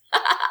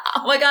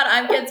 Oh my God,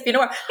 I'm Ken's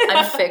Pinot Noir.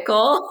 I'm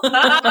fickle. Okay,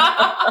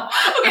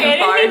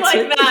 I didn't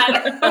mean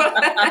that.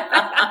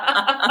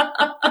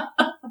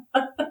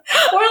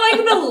 Or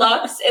the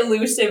luxe,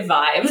 elusive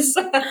vibes.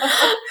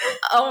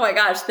 Oh my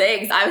gosh,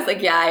 thanks. I was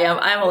yeah, I am.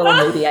 I'm a little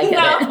moody. I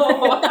get it.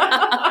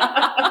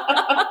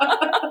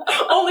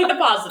 Only the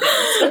positive.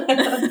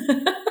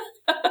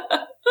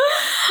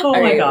 Oh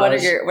my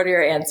gosh. What are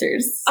your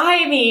answers?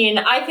 I mean,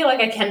 I feel like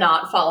I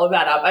cannot follow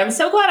that up. I'm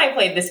so glad I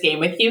played this game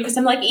with you because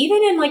I'm like,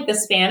 even in like the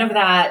span of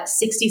that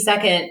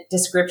 60-second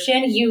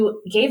description,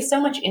 you gave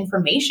so much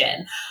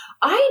information.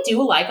 I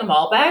do like a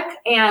Malbec,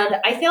 and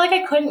I feel like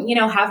I couldn't,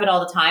 have it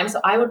all the time.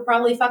 So I would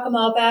probably fuck a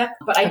Malbec,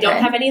 but I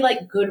don't have any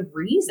like good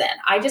reason.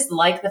 I just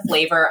like the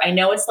flavor. I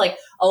know it's like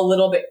a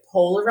little bit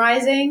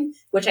polarizing,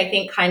 which I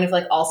think kind of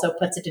like also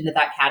puts it into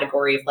that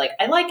category of like,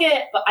 I like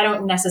it, but I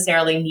don't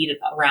necessarily need it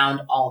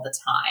around all the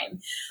time.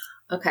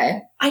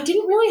 Okay. I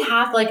didn't really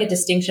have like a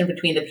distinction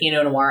between the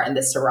Pinot Noir and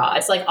the Syrah.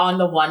 It's like on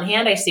the one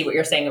hand, I see what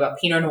you're saying about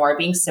Pinot Noir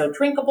being so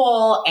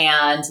drinkable,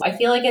 and I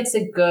feel like it's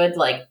a good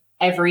like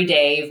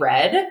everyday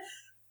red.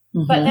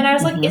 Mm-hmm, but then I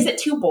was like, is it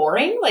too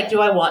boring? Like, do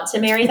I want to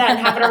marry that and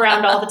have it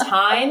around all the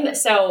time?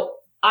 So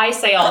I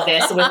say all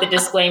this with the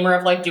disclaimer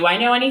of like, do I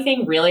know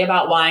anything really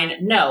about wine?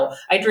 No,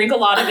 I drink a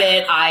lot of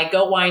it. I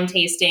go wine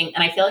tasting,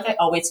 and I feel like I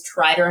always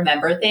try to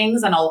remember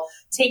things, and I'll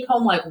take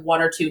home like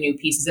one or two new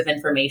pieces of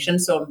information.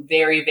 So I'm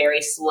very,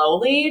 very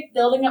slowly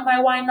building up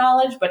my wine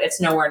knowledge, but it's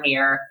nowhere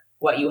near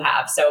what you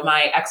have. So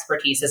my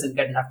expertise isn't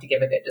good enough to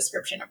give a good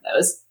description of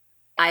those.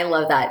 I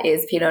love that.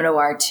 Is Pinot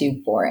Noir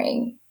too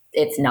boring?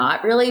 It's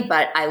not really,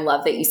 but I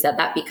love that you said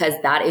that because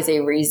that is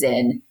a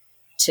reason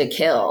to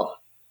kill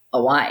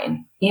a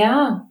wine.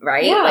 Yeah.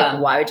 Right? Yeah.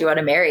 Like, why would you want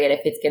to marry it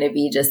if it's going to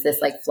be just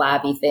this like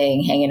flabby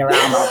thing hanging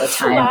around all the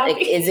time?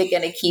 Like, is it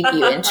going to keep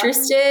you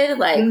interested?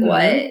 Like,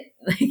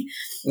 what?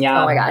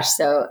 Yeah. Oh my gosh.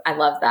 So I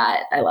love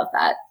that. I love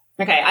that.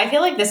 Okay. I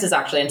feel like this is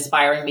actually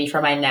inspiring me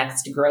for my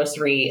next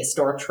grocery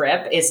store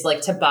trip is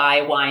like to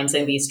buy wines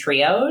in these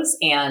trios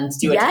and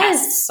do a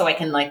test so I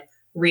can like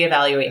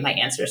reevaluate my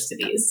answers to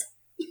these.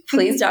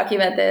 Please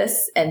document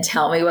this and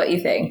tell me what you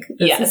think.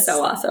 This is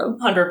so awesome.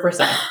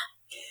 100%.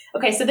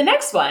 Okay, so the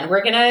next one,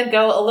 we're going to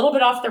go a little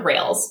bit off the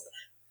rails.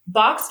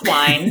 Boxed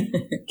wine,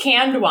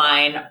 canned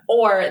wine,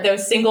 or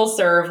those single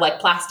serve like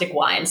plastic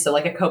wines. So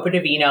like a Copa di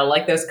Vino,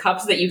 like those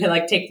cups that you can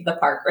like take to the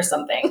park or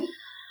something.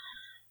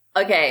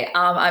 Okay,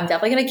 I'm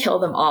definitely going to kill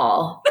them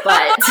all, but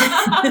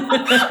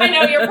I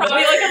know you're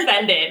probably like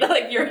offended.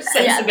 Like your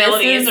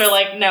sensibilities are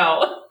like,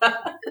 no.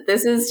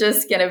 This is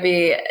just going to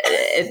be,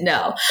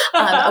 no.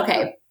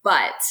 Okay,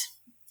 but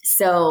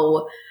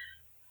so,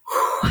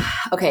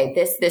 okay,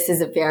 this is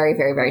a very,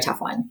 very, very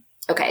tough one.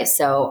 Okay,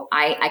 so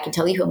I can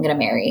tell you who I'm going to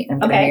marry. I'm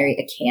going to marry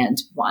a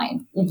canned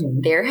wine. Mm-hmm.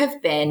 There have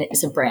been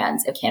some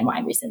brands of canned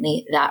wine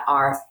recently that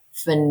are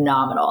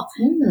phenomenal.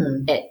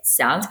 Mm. It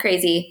sounds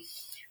crazy,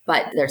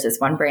 but there's this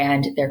one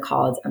brand. They're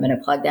called, I'm going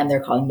to plug them.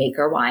 They're called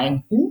Maker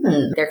Wine.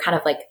 Mm. They're kind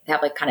of like, they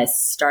have like kind of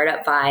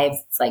startup vibes.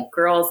 It's like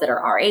girls that are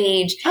our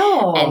age.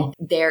 Oh.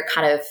 And their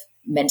kind of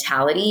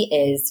mentality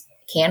is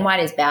canned wine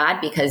is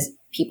bad because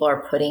people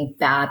are putting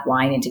bad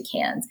wine into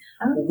cans.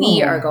 Oh.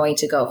 We are going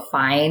to go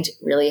find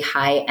really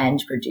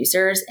high-end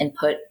producers and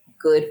put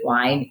good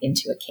wine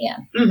into a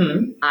can.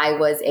 Mm-hmm. I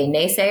was a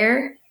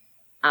naysayer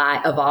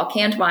of all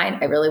canned wine.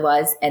 I really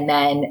was. And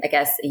then I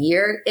guess a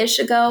year-ish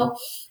ago,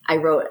 I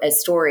wrote a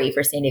story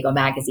for San Diego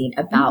Magazine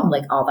about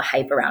like all the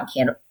hype around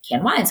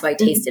canned wine. So I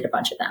tasted a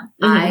bunch of them.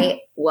 Mm-hmm. I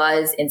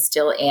was and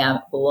still am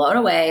blown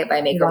away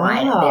by Maker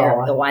Wine.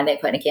 They're the wine they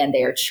put in a can.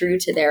 They are true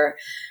to their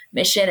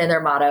mission and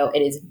their motto.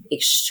 It is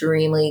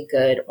extremely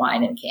good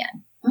wine in a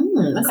can.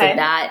 Okay.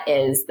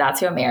 So that's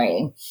who I'm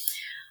marrying.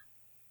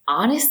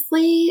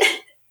 Honestly,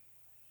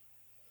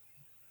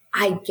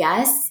 I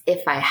guess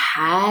if I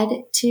had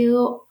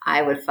to,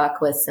 I would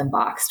fuck with some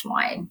boxed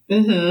wine.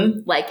 Mm-hmm.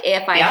 Like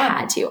if I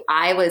had to.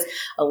 I was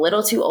a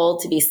little too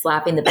old to be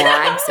slapping the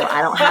bag, so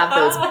I don't have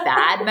those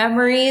bad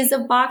memories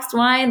of boxed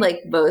wine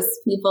like most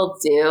people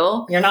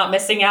do. You're not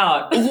missing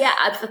out. Yeah,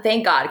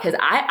 thank God, because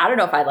I don't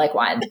know if I like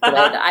wine.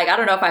 I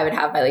don't know if I would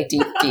have my like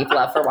deep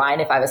love for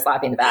wine if I was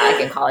slapping the bag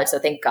in college. So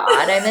thank God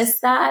I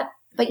missed that.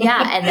 But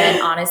yeah, and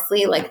then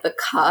honestly, like the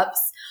cups.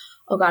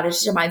 Oh God, it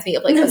just reminds me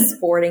of like a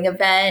sporting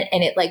event,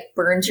 and it like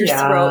burns your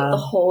throat the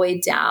whole way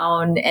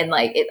down, and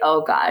like it,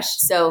 oh gosh.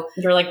 So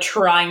you're like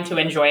trying to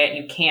enjoy it and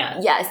you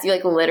can't. Yes, you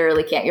like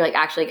literally can't. You're like,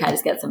 actually, can I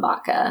just get some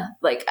vodka?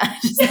 Like I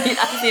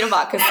just need a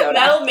vodka soda.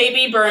 That'll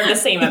maybe burn the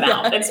same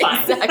amount. It's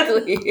fine.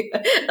 Exactly.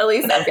 At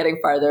least I'm getting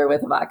farther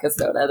with a vodka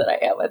soda than I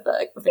am with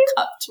a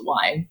cupped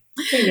wine.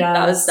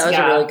 Yes, that was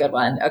a really good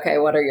one. Okay,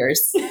 what are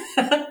yours?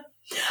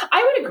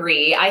 I would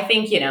agree. I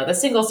think, the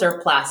single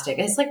serve plastic,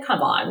 it's like,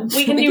 come on,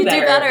 we can do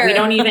better. We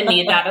don't even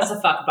need that as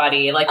a fuck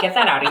buddy. Like, get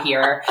that out of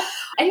here.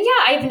 And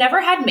yeah, I've never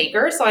had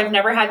Maker, so I've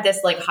never had this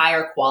like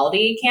higher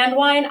quality canned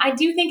wine. I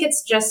do think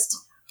it's just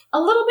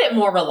a little bit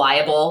more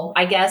reliable,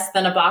 I guess,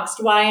 than a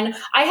boxed wine.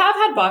 I have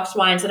had boxed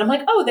wines and I'm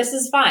like, oh, this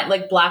is fine.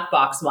 Like black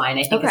box wine,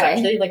 I think is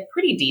actually like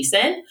pretty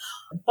decent.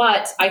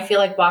 But I feel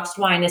like boxed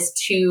wine is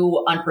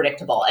too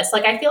unpredictable. It's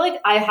like, I feel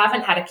like I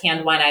haven't had a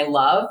canned wine I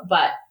love,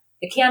 but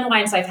the canned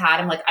wines I've had,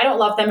 I'm like, I don't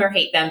love them or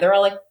hate them. They're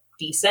all like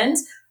decent.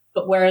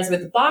 But whereas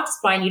with the boxed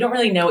wine, you don't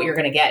really know what you're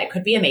going to get. It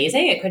could be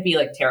amazing. It could be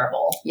like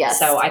terrible. Yes.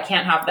 So I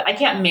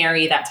can't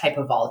marry that type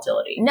of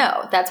volatility.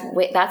 No,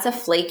 that's a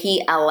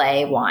flaky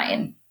LA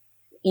wine.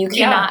 You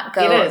cannot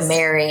go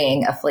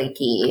marrying a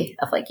flaky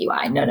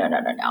wine. No.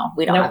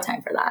 We don't have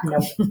time for that.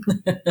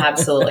 Nope.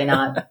 Absolutely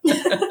not.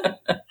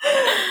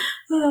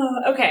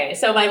 Okay,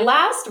 so my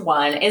last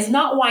one is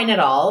not wine at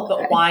all,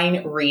 but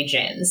wine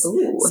regions.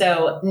 Ooh.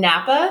 So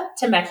Napa,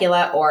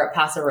 Temecula, or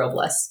Paso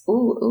Robles.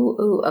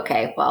 Ooh.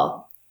 Okay,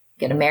 well, I'm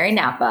going to marry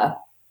Napa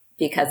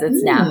because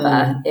it's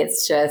Napa.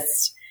 It's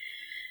just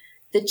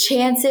the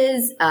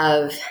chances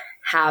of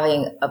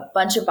having a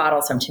bunch of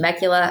bottles from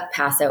Temecula,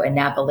 Paso, and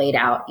Napa laid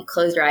out. You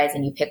close your eyes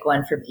and you pick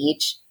one from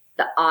each.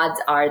 The odds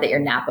are that your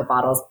Napa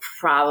bottle's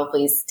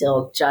probably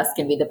still just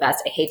going to be the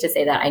best. I hate to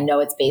say that. I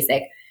know it's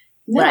basic.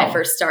 When I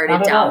first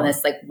started down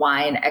this like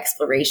wine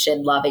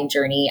exploration loving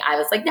journey, I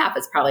was like,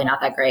 Napa's probably not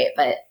that great,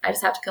 but I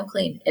just have to come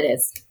clean. It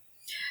is.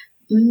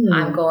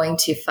 I'm going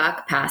to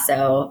fuck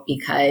Paso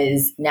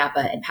because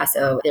Napa and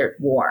Paso, they're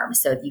warm.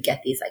 So you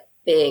get these like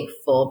big,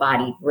 full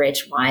bodied,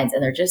 rich wines,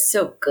 and they're just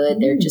so good.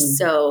 They're just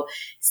so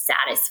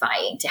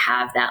satisfying to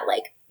have that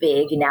like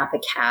big Napa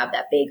cab,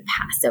 that big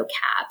Paso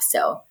cab.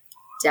 So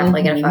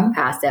definitely going to fuck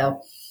Paso.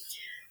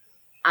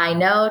 I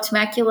know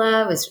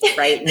Temecula was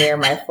right near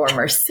my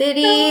former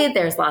city.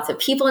 There's lots of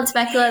people in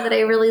Temecula that I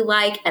really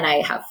like, and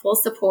I have full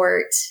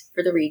support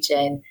for the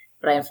region,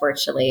 but I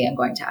unfortunately am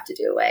going to have to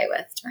do away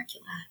with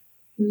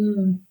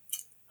Temecula.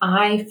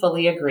 I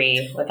fully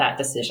agree with that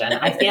decision.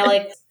 I feel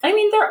like,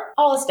 they're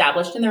all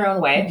established in their own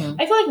way.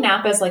 I feel like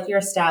Napa is like your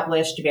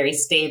established, very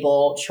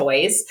stable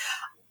choice.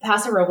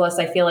 Paso Robles,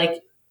 I feel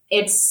like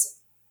I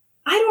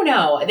don't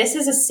know. This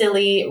is a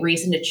silly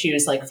reason to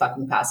choose like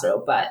fucking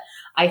Paso, but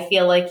I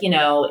feel like,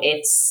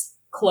 it's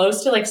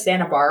close to like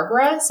Santa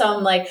Barbara. So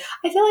I'm like,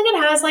 I feel like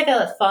it has like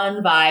a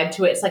fun vibe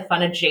to it. It's like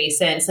fun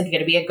adjacent. It's like going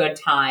to be a good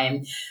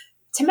time.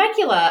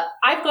 Temecula,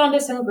 I've gone to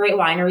some great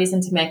wineries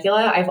in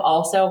Temecula. I've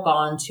also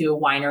gone to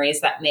wineries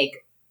that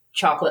make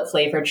chocolate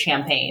flavored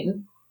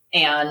champagne.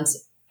 And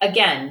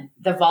again,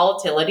 the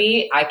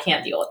volatility, I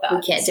can't deal with that.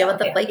 We can't deal with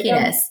the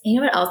flakiness. You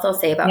know what else I'll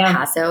say about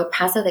Paso?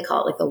 Paso, they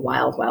call it like the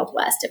wild, wild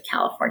west of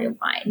California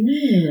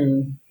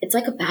wine. It's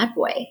like a bad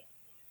boy.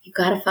 You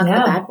got to fuck the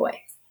bad boy.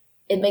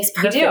 It makes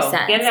perfect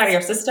sense. Get it out of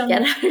your system.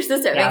 Get it out of your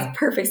system. It makes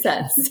perfect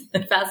sense.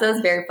 Paso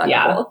is very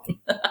fuckable.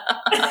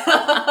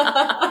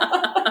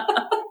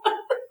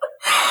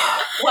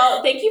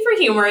 Well, thank you for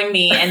humoring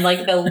me in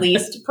like the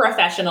least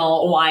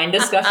professional wine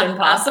discussion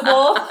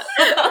possible.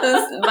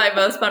 This is my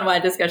most fun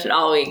wine discussion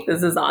all week.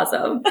 This is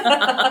awesome.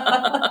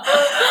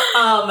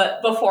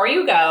 Before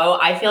you go,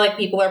 I feel like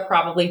people are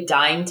probably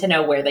dying to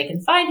know where they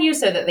can find you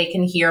so that they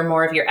can hear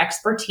more of your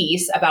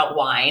expertise about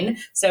wine.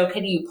 So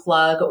can you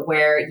plug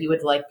where you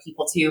would like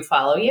people to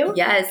follow you?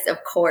 Yes,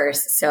 of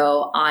course.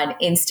 So on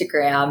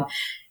Instagram,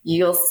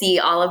 you'll see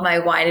all of my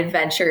wine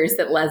adventures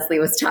that Leslie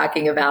was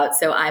talking about.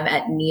 So I'm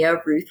at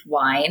Nia Ruth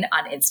Wine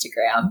on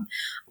Instagram.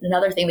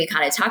 Another thing we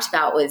kind of talked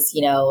about was,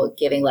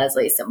 giving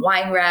Leslie some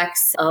wine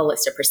recs, a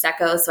list of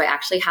Prosecco. So I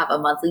actually have a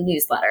monthly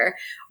newsletter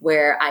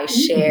where I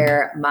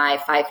share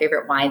my 5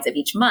 favorite wines of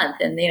each month.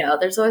 And,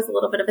 there's always a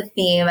little bit of a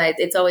theme.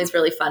 It's always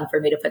really fun for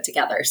me to put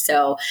together.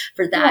 So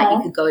for that,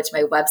 you could go to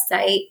my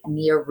website,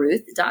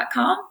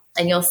 niaruth.com,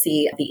 and you'll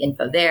see the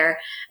info there.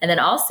 And then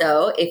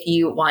also, if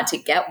you want to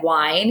get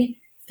wine,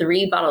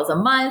 3 bottles a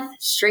month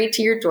straight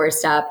to your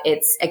doorstep.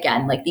 It's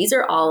again, like these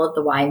are all of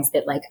the wines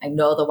that like, I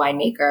know the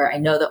winemaker, I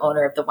know the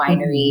owner of the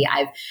winery.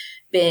 I've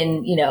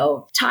been,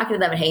 talking to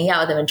them and hanging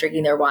out with them and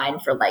drinking their wine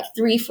for like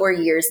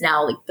 3-4 years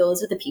now. Like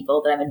those are the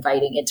people that I'm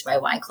inviting into my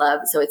wine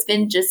club. So it's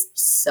been just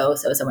so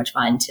much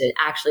fun to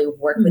actually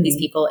work with these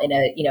people in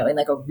a, in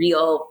like a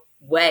real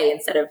way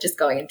instead of just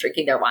going and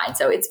drinking their wine.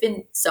 So it's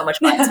been so much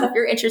fun. So if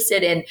you're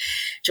interested in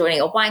joining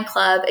a wine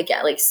club,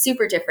 again, like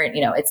super different,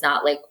 it's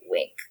not like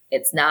Wink.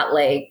 It's not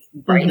like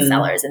Bright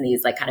Cellars and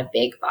these like kind of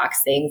big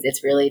box things.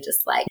 It's really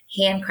just like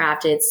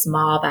handcrafted,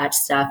 small batch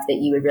stuff that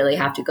you would really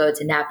have to go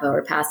to Napa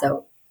or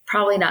Paso.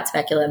 Probably not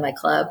Temecula in my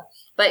club,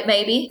 but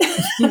maybe.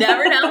 You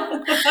never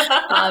know.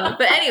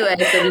 But anyway,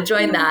 so to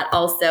join that,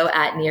 also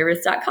at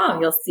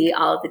niaruth.com, you'll see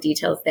all of the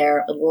details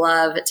there. Would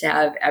love to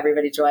have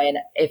everybody join.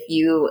 If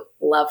you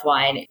love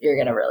wine, you're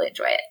going to really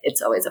enjoy it.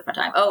 It's always a fun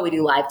time. Oh, we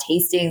do live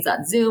tastings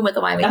on Zoom with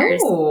the winemakers.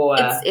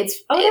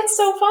 That's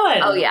so fun.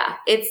 Oh yeah.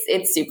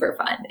 It's super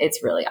fun.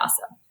 It's really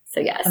awesome. So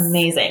yes.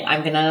 Amazing.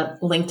 I'm going to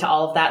link to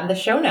all of that in the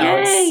show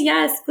notes. Yay,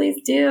 yes,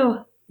 please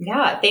do.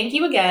 Yeah, thank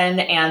you again.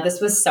 And this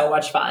was so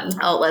much fun.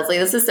 Oh, Leslie,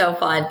 this is so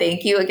fun.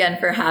 Thank you again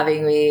for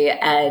having me.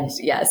 And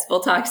yes,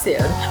 we'll talk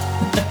soon.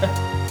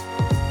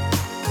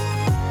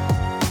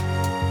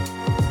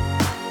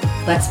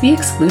 Let's be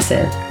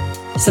exclusive.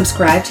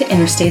 Subscribe to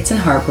Interstates and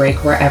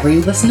Heartbreak wherever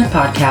you listen to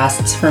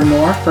podcasts for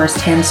more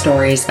firsthand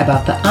stories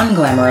about the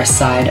unglamorous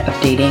side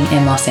of dating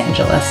in Los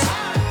Angeles.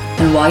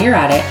 And while you're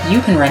at it, you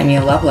can write me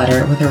a love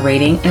letter with a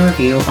rating and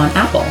review on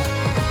Apple.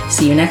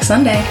 See you next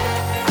Sunday.